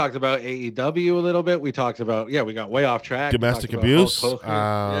little bit. We talked about AEW a little bit. We talked about we got way off track. Domestic abuse. Stone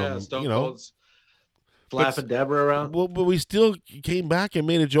Cold's flapping Deborah around. Well, but we still came back and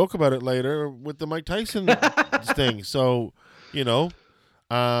made a joke about it later with the Mike Tyson thing. So,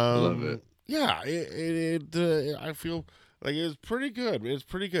 I love it. Yeah, I feel like it was pretty good. It's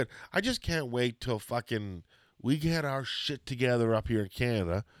pretty good. I just can't wait till fucking we get our shit together up here in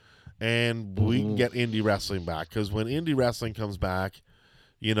Canada, and we can get indie wrestling back. Because when indie wrestling comes back,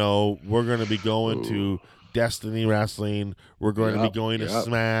 we're going to be going to Destiny Wrestling. We're going to be going to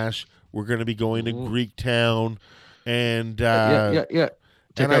Smash. We're going to be going to Greek Town, and take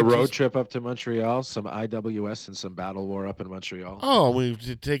a road trip up to Montreal, some IWS and some Battle War up in Montreal. Oh,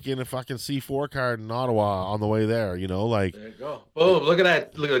 we've taken a fucking C4 card in Ottawa on the way there. There you go. Boom! Look at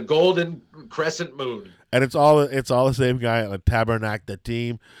that! Look at the golden crescent moon. And it's all the same guy at Tabernacle the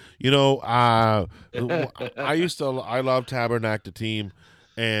Team. I love Tabernacle the Team,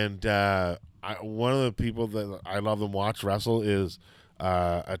 and one of the people that I love them watch wrestle is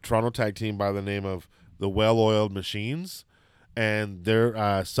a Toronto tag team by the name of the Well-Oiled Machines, and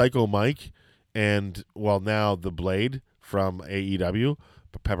they're Psycho Mike and now the Blade from AEW,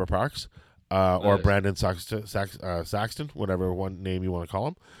 Pepper Parks, or Brandon Saxton, whatever one name you want to call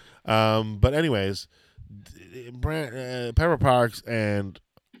him. But anyways, Pepper Parks and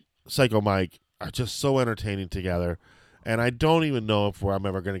Psycho Mike are just so entertaining together, and I don't even know if I'm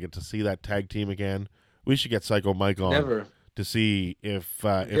ever going to get to see that tag team again. We should get Psycho Mike on to see if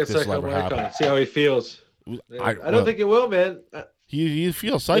this will ever happen. See how he feels. I don't think it will, man. He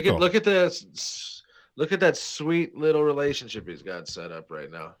feels psycho. Look at Look at that sweet little relationship he's got set up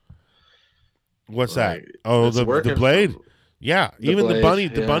right now. What's that? Like, Oh, it's the working blade. for- Yeah, The even the Blade, bunny.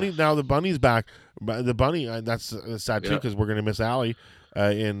 The yeah. bunny. Now the bunny's back. But the bunny. That's sad too Yeah. because we're gonna miss Allie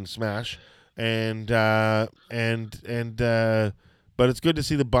in Smash, and but it's good to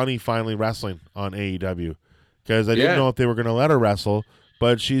see the bunny finally wrestling on AEW because I didn't Yeah. know if they were gonna let her wrestle,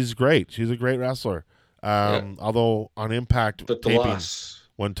 but she's great. She's a great wrestler. Yeah. Although on Impact Took the taping, loss.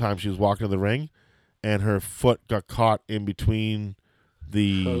 one time she was walking to the ring, and her foot got caught in between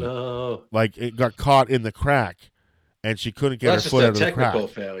the Oh no. like it got caught in the crack. And she couldn't get That's her just foot a out of the technical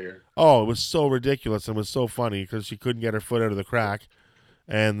crack. failure. Oh, it was so ridiculous and it was so funny because she couldn't get her foot out of the crack.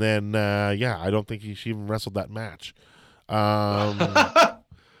 And then, I don't think she even wrestled that match.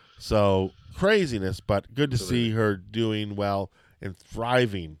 So craziness, but good to see her doing well and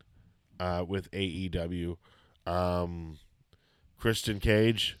thriving with AEW. Christian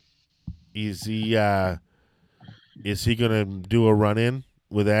Cage, is he gonna do a run in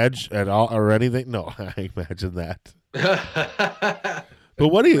with Edge at all or anything? No, I imagine that. But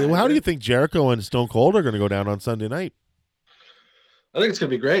how do you think Jericho and Stone Cold are going to go down on Sunday night? I think it's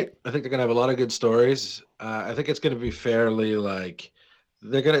going to be great. I think they're going to have a lot of good stories. I think it's going to be fairly like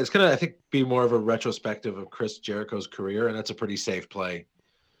it's going to, I think, be more of a retrospective of Chris Jericho's career, and that's a pretty safe play.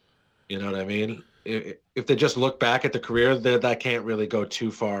 You know what I mean? If they just look back at the career, that can't really go too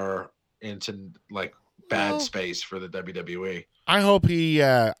far into like bad space for the WWE. I hope he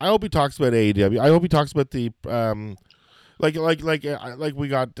talks about AEW. I hope he talks about the like we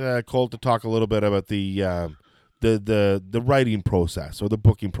got Colt to talk a little bit about the writing process or the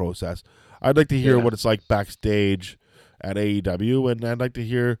booking process. I'd like to hear what it's like backstage at AEW, and I'd like to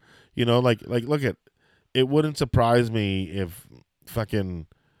hear, like look at it. Wouldn't surprise me if fucking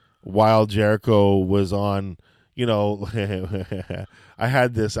Wild Jericho was on. I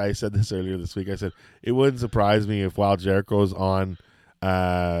said this earlier this week. I said it wouldn't surprise me if Wild Jericho's on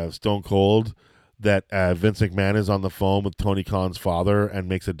Stone Cold, that Vince McMahon is on the phone with Tony Khan's father and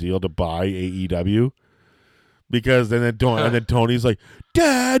makes a deal to buy AEW. Because then Tony's like,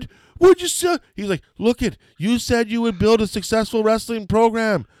 Dad, what'd you say? He's like, look it, you said you would build a successful wrestling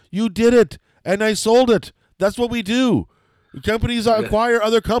program. You did it, and I sold it. That's what we do. Companies acquire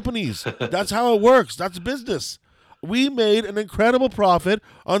other companies. That's how it works. That's business. We made an incredible profit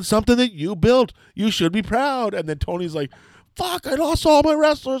on something that you built. You should be proud. And then Tony's like, fuck, I lost all my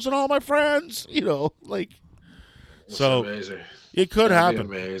wrestlers and all my friends. That's amazing. It could That'd happen.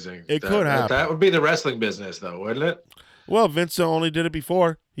 be amazing. It could happen. That would be the wrestling business, though, wouldn't it? Well, Vince only did it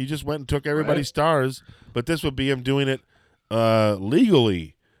before. He just went and took everybody's stars. But this would be him doing it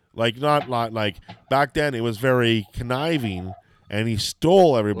legally. Not like back then it was very conniving and he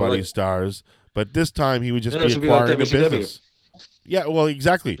stole everybody's stars. But this time he would just be acquiring the business. Yeah, well,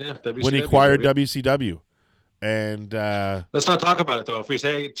 exactly. Yeah, when he acquired WCW. And let's not talk about it, though. If we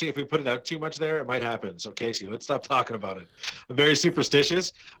put it out too much there, it might happen. So, Casey, let's stop talking about it. I'm very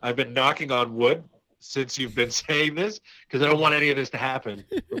superstitious. I've been knocking on wood since you've been saying this because I don't want any of this to happen.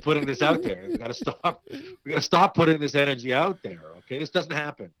 We're putting this out there. We got to stop. We got to stop putting this energy out there. Okay, this doesn't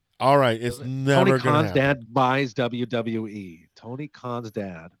happen. All right, it's never going to happen. Tony Khan's dad buys WWE. Tony Khan's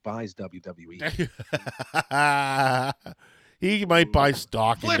dad buys WWE. He might buy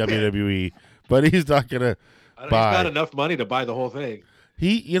stock in WWE, but he's not going to. He's got enough money to buy the whole thing.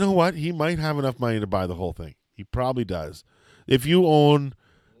 You know what? He might have enough money to buy the whole thing. He probably does. If you own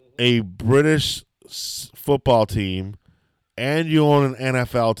a British football team and you own an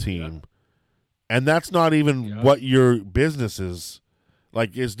NFL team, and that's not even what your business is,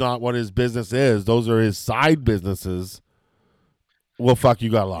 is not what his business is. Those are his side businesses. Well, fuck,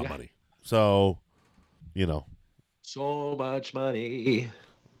 you got a lot of money. So, So much money.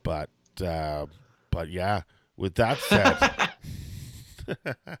 But yeah. With that said,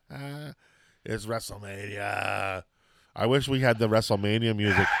 it's WrestleMania. I wish we had the WrestleMania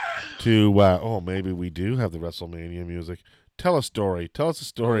music to. Maybe we do have the WrestleMania music. Tell a story. Tell us a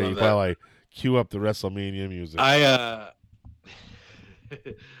story while I cue up the WrestleMania music.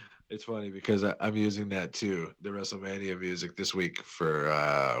 It's funny because I'm using that too, the WrestleMania music this week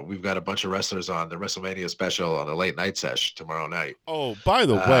for. We've got a bunch of wrestlers on the WrestleMania special on the late night sesh tomorrow night. Oh, by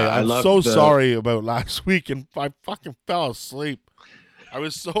the way, I'm so sorry about last week, and I fucking fell asleep. I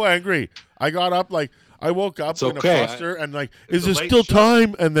was so angry. I got up I woke up in a fluster and is there still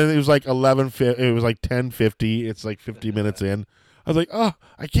time? And then it was 11. It was 10:50. It's 50 minutes in. I was like, oh,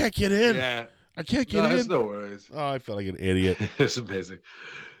 I can't get in. Yeah, I can't get in. No worries. Oh, I felt like an idiot. It's amazing.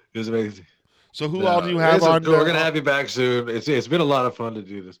 It was amazing. So who all do you have on? We're gonna have you back soon. It's been a lot of fun to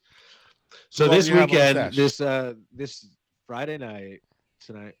do this. So this weekend, this Friday night,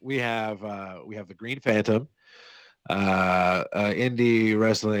 tonight. We have the Green Phantom, indie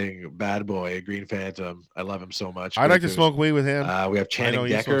wrestling bad boy, Green Phantom. I love him so much. I'd like to Great smoke weed with him. dude. We have I Channing know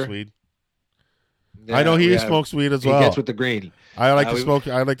he smokes Decker. weed. Yeah, I know we he have- smokes weed as He well. gets with the green. I like to we- smoke.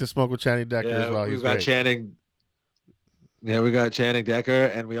 I like to smoke with Channing Decker as well. We've He's got great. Channing. Yeah, we got Channing Decker,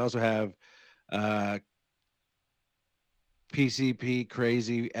 and we also have PCP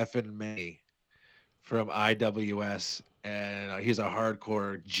Crazy Effin May from IWS, and he's a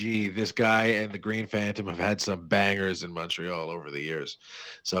hardcore G. This guy and the Green Phantom have had some bangers in Montreal over the years.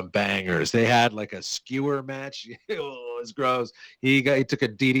 Some bangers. They had like a skewer match. Oh, it's gross. He took a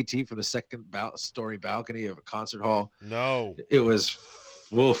DDT from the second story balcony of a concert hall. No. It was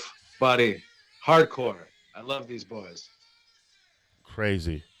woof, buddy. Hardcore. I love these boys.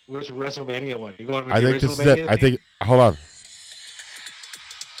 Crazy. Where's the WrestleMania one? You going with I the think this is WrestleMania it. I theme? think. Hold on.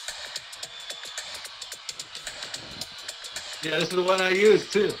 Yeah, this is the one I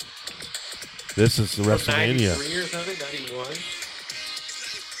used too. This is the WrestleMania. 93 or something, 91.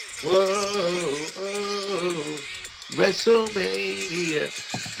 Whoa, whoa, WrestleMania.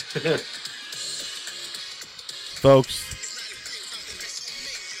 Folks.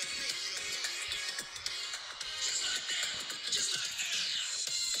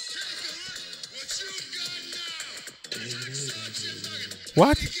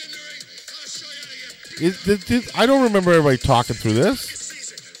 What? I don't remember everybody talking through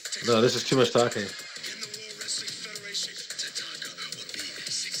this. No, this is too much talking.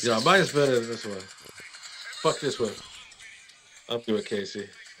 Yeah, mine's better than this one. Fuck this one. I'm doing Casey.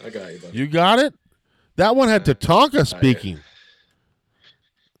 I got you, buddy. You got it? That one had Tatanka speaking.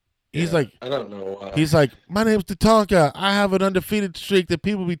 He's Yeah, like, I don't know why. he's like, my name's Tatanka. I have an undefeated streak that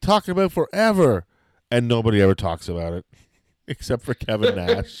people be talking about forever. And nobody ever talks about it. Except for Kevin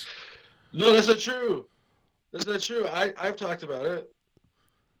Nash. No, that's not true. That's not true. I've talked about it.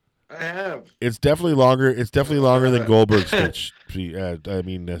 I have. It's definitely longer. It's definitely longer than Goldberg's streak.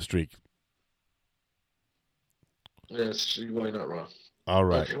 Streak. Yes, you're really not wrong. All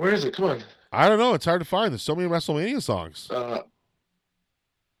right. Okay, where is it? Come on. I don't know. It's hard to find. There's so many WrestleMania songs. I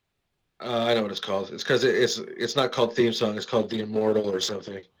know what it's called. It's because it's not called theme song. It's called The Immortal or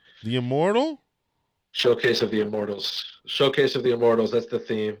something. The Immortal? Showcase of the Immortals. Showcase of the Immortals. That's the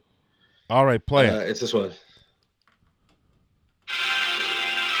theme. All right, play it. It's this one.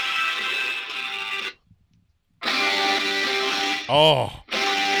 Oh.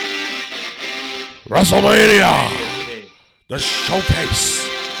 WrestleMania! The showcase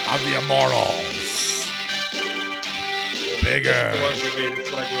of the Immortals. Bigger.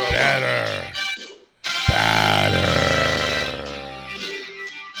 Better.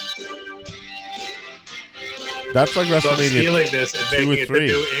 That's like So I'm WrestleMania. stealing this and 2 or making it the 3.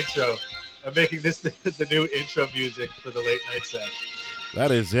 new intro. I'm making this the new intro music for the late night set.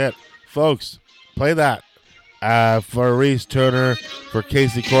 That is it. Folks, play that. For Reese Turner, for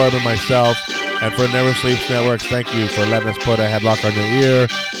Casey Corbin, myself, and for Never Sleeps Networks, thank you for letting us put a headlock on your ear.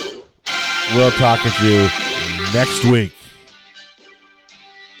 We'll talk with you next week.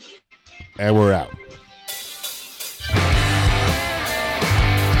 And we're out.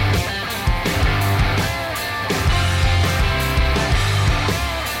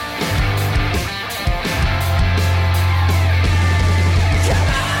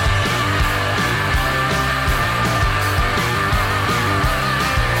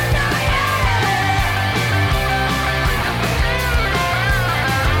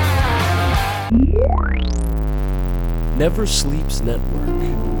 Never Sleeps Network.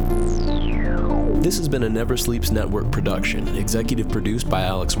 This has been a Never Sleeps Network production, executive produced by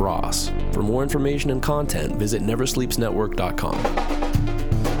Alex Ross. For more information and content, visit neversleepsnetwork.com.